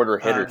bottom of the order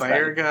hitters.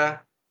 Baerga.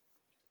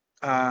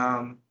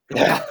 I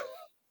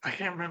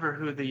can't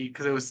remember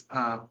because it was.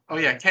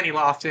 Kenny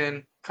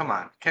Lofton. Come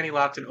on, Kenny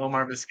Lofton,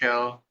 Omar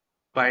Vizquel.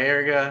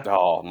 Baerga.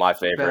 Oh, my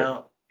favorite.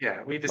 Bell.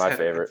 Yeah, we just had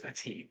a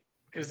team.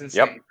 It was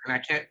insane. Yep. And I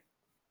can't.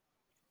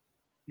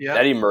 Yeah.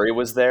 Eddie Murray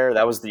was there.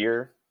 That was the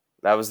year.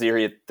 He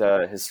hit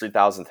his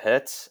 3,000th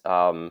hit.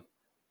 And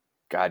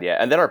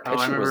then our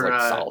pitching was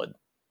like solid.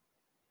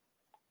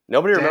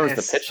 Nobody remembers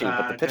the pitching,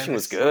 but the pitching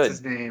was good. What's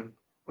his name?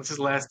 What's his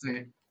last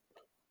name?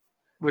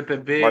 With the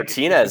big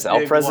Martinez,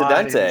 El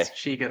Presidente.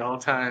 Cheek at all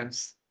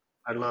times.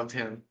 I loved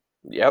him.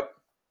 Yep.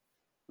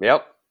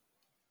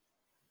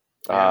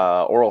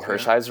 Oral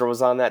Hershiser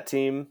was on that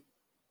team.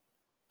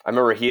 I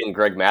remember he and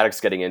Greg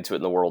Maddux getting into it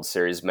in the World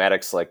Series.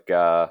 Maddux,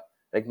 I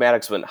think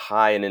Maddux went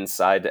high and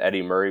inside to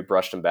Eddie Murray,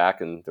 brushed him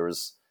back, and there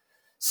was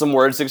some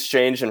words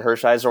exchanged, and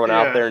Hershiser went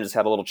out there and just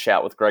had a little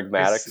chat with Greg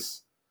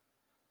Maddux.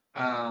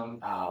 I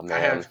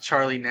have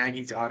Charlie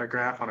Nagy's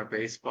autograph on a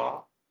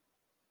baseball.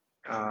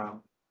 I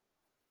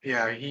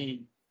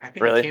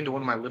think he came to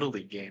one of my Little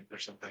League games or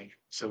something.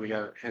 So we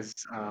got his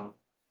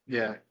we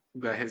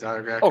got his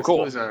autograph. Oh, cool.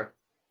 He was our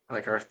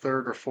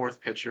third or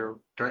fourth pitcher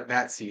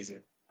that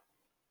season.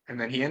 And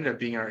then he ended up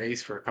being our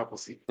ace for a couple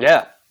seasons.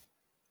 Yeah.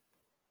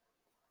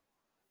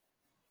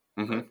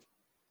 Mm-hmm.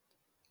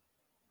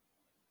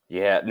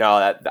 Yeah,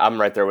 no, I'm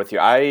right there with you.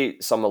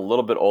 So I'm a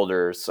little bit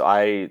older, so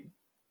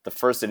the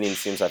first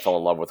Indians teams I fell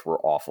in love with were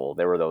awful.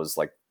 They were those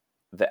like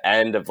the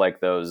end of like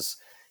those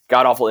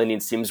god awful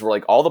Indians teams where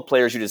like all the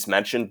players you just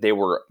mentioned, they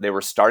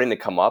were starting to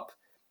come up,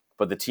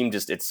 but the team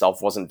just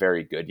itself wasn't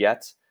very good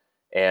yet.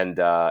 And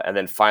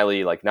then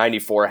finally, like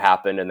 94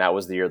 happened, and that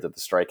was the year that the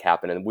strike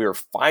happened, and we were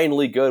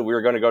finally good. We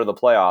were going to go to the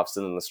playoffs,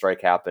 and then the strike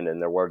happened, and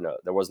there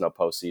was no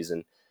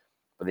postseason.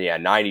 But yeah,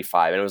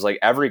 95, and it was like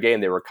every game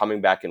they were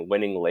coming back and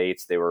winning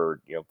late. They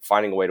were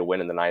finding a way to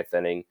win in the ninth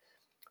inning.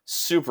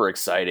 Super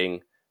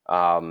exciting.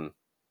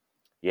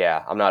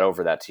 Yeah, I'm not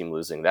over that team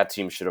losing. That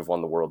team should have won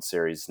the World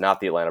Series,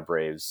 not the Atlanta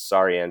Braves.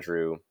 Sorry,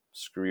 Andrew.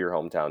 Screw your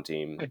hometown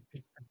team.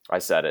 I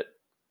said it.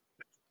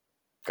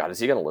 God, is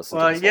he going to listen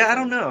to this? Yeah, I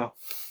don't know.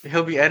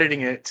 He'll be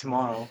editing it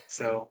tomorrow,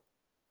 so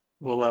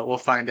we'll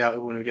find out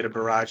when we get a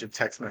barrage of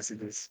text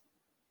messages.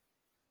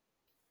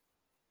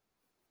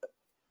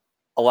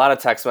 A lot of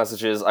text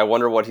messages. I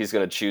wonder what he's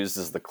going to choose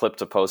as the clip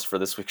to post for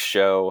this week's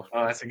show.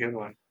 Oh, that's a good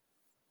one.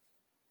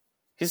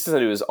 He's going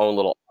to do his own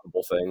little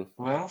audible thing.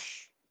 Well,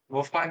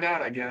 we'll find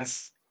out, I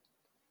guess.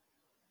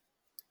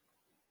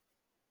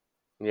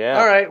 Yeah.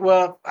 All right.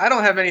 Well, I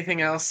don't have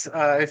anything else.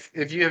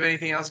 If you have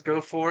anything else, go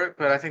for it.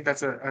 But I think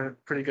that's a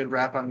pretty good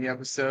wrap on the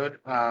episode.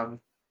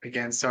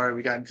 Again, sorry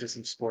we got into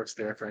some sports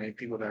there for any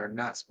people that are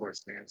not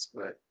sports fans,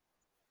 but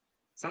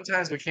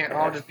sometimes we can't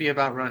all just be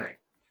about running.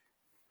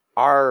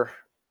 Our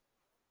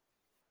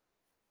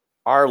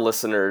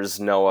listeners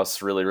know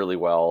us really, really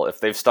well.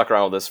 If they've stuck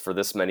around with us for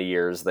this many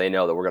years, they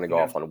know that we're going to go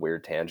off on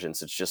weird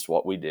tangents. It's just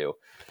what we do.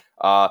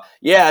 No,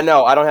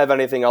 I don't have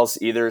anything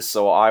else either.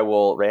 So I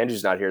will.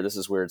 Randy's not here. This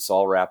is weird. So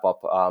I'll wrap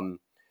up.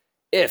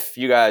 If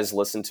you guys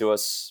listen to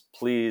us,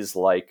 please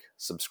like,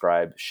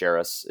 subscribe, share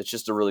us. It's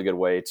just a really good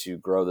way to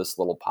grow this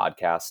little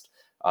podcast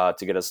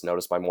to get us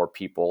noticed by more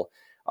people.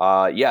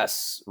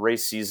 Yes,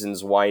 race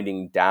season's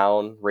winding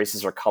down.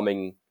 Races are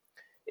coming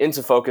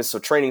into focus. So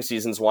training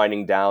season's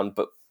winding down,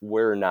 but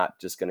we're not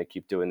just going to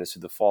keep doing this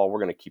through the fall. We're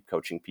going to keep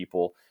coaching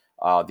people.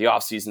 The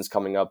off season's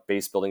coming up.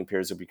 Base building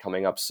periods will be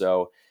coming up.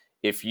 So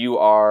if you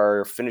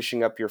are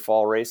finishing up your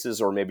fall races,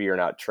 or maybe you're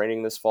not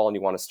training this fall and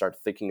you want to start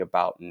thinking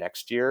about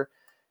next year,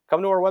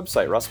 come to our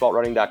website,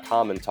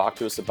 rustbeltrunning.com, and talk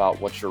to us about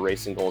what your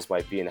racing goals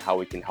might be and how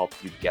we can help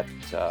you get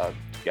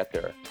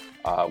there.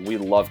 We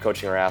love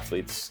coaching our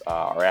athletes.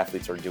 Our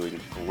athletes are doing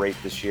great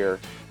this year.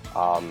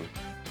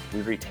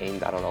 We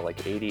retained,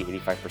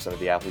 80-85% of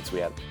the athletes we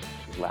had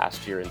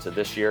last year into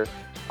this year.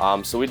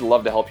 So we'd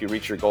love to help you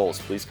reach your goals.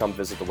 Please come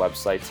visit the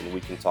websites and we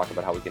can talk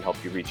about how we can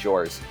help you reach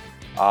yours.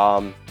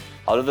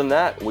 Other than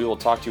that, we will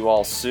talk to you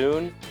all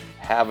soon.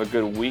 Have a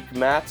good week,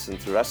 Matt, and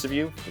to the rest of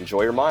you,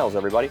 enjoy your miles,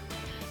 everybody.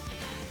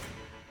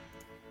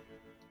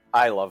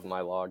 I love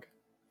my log.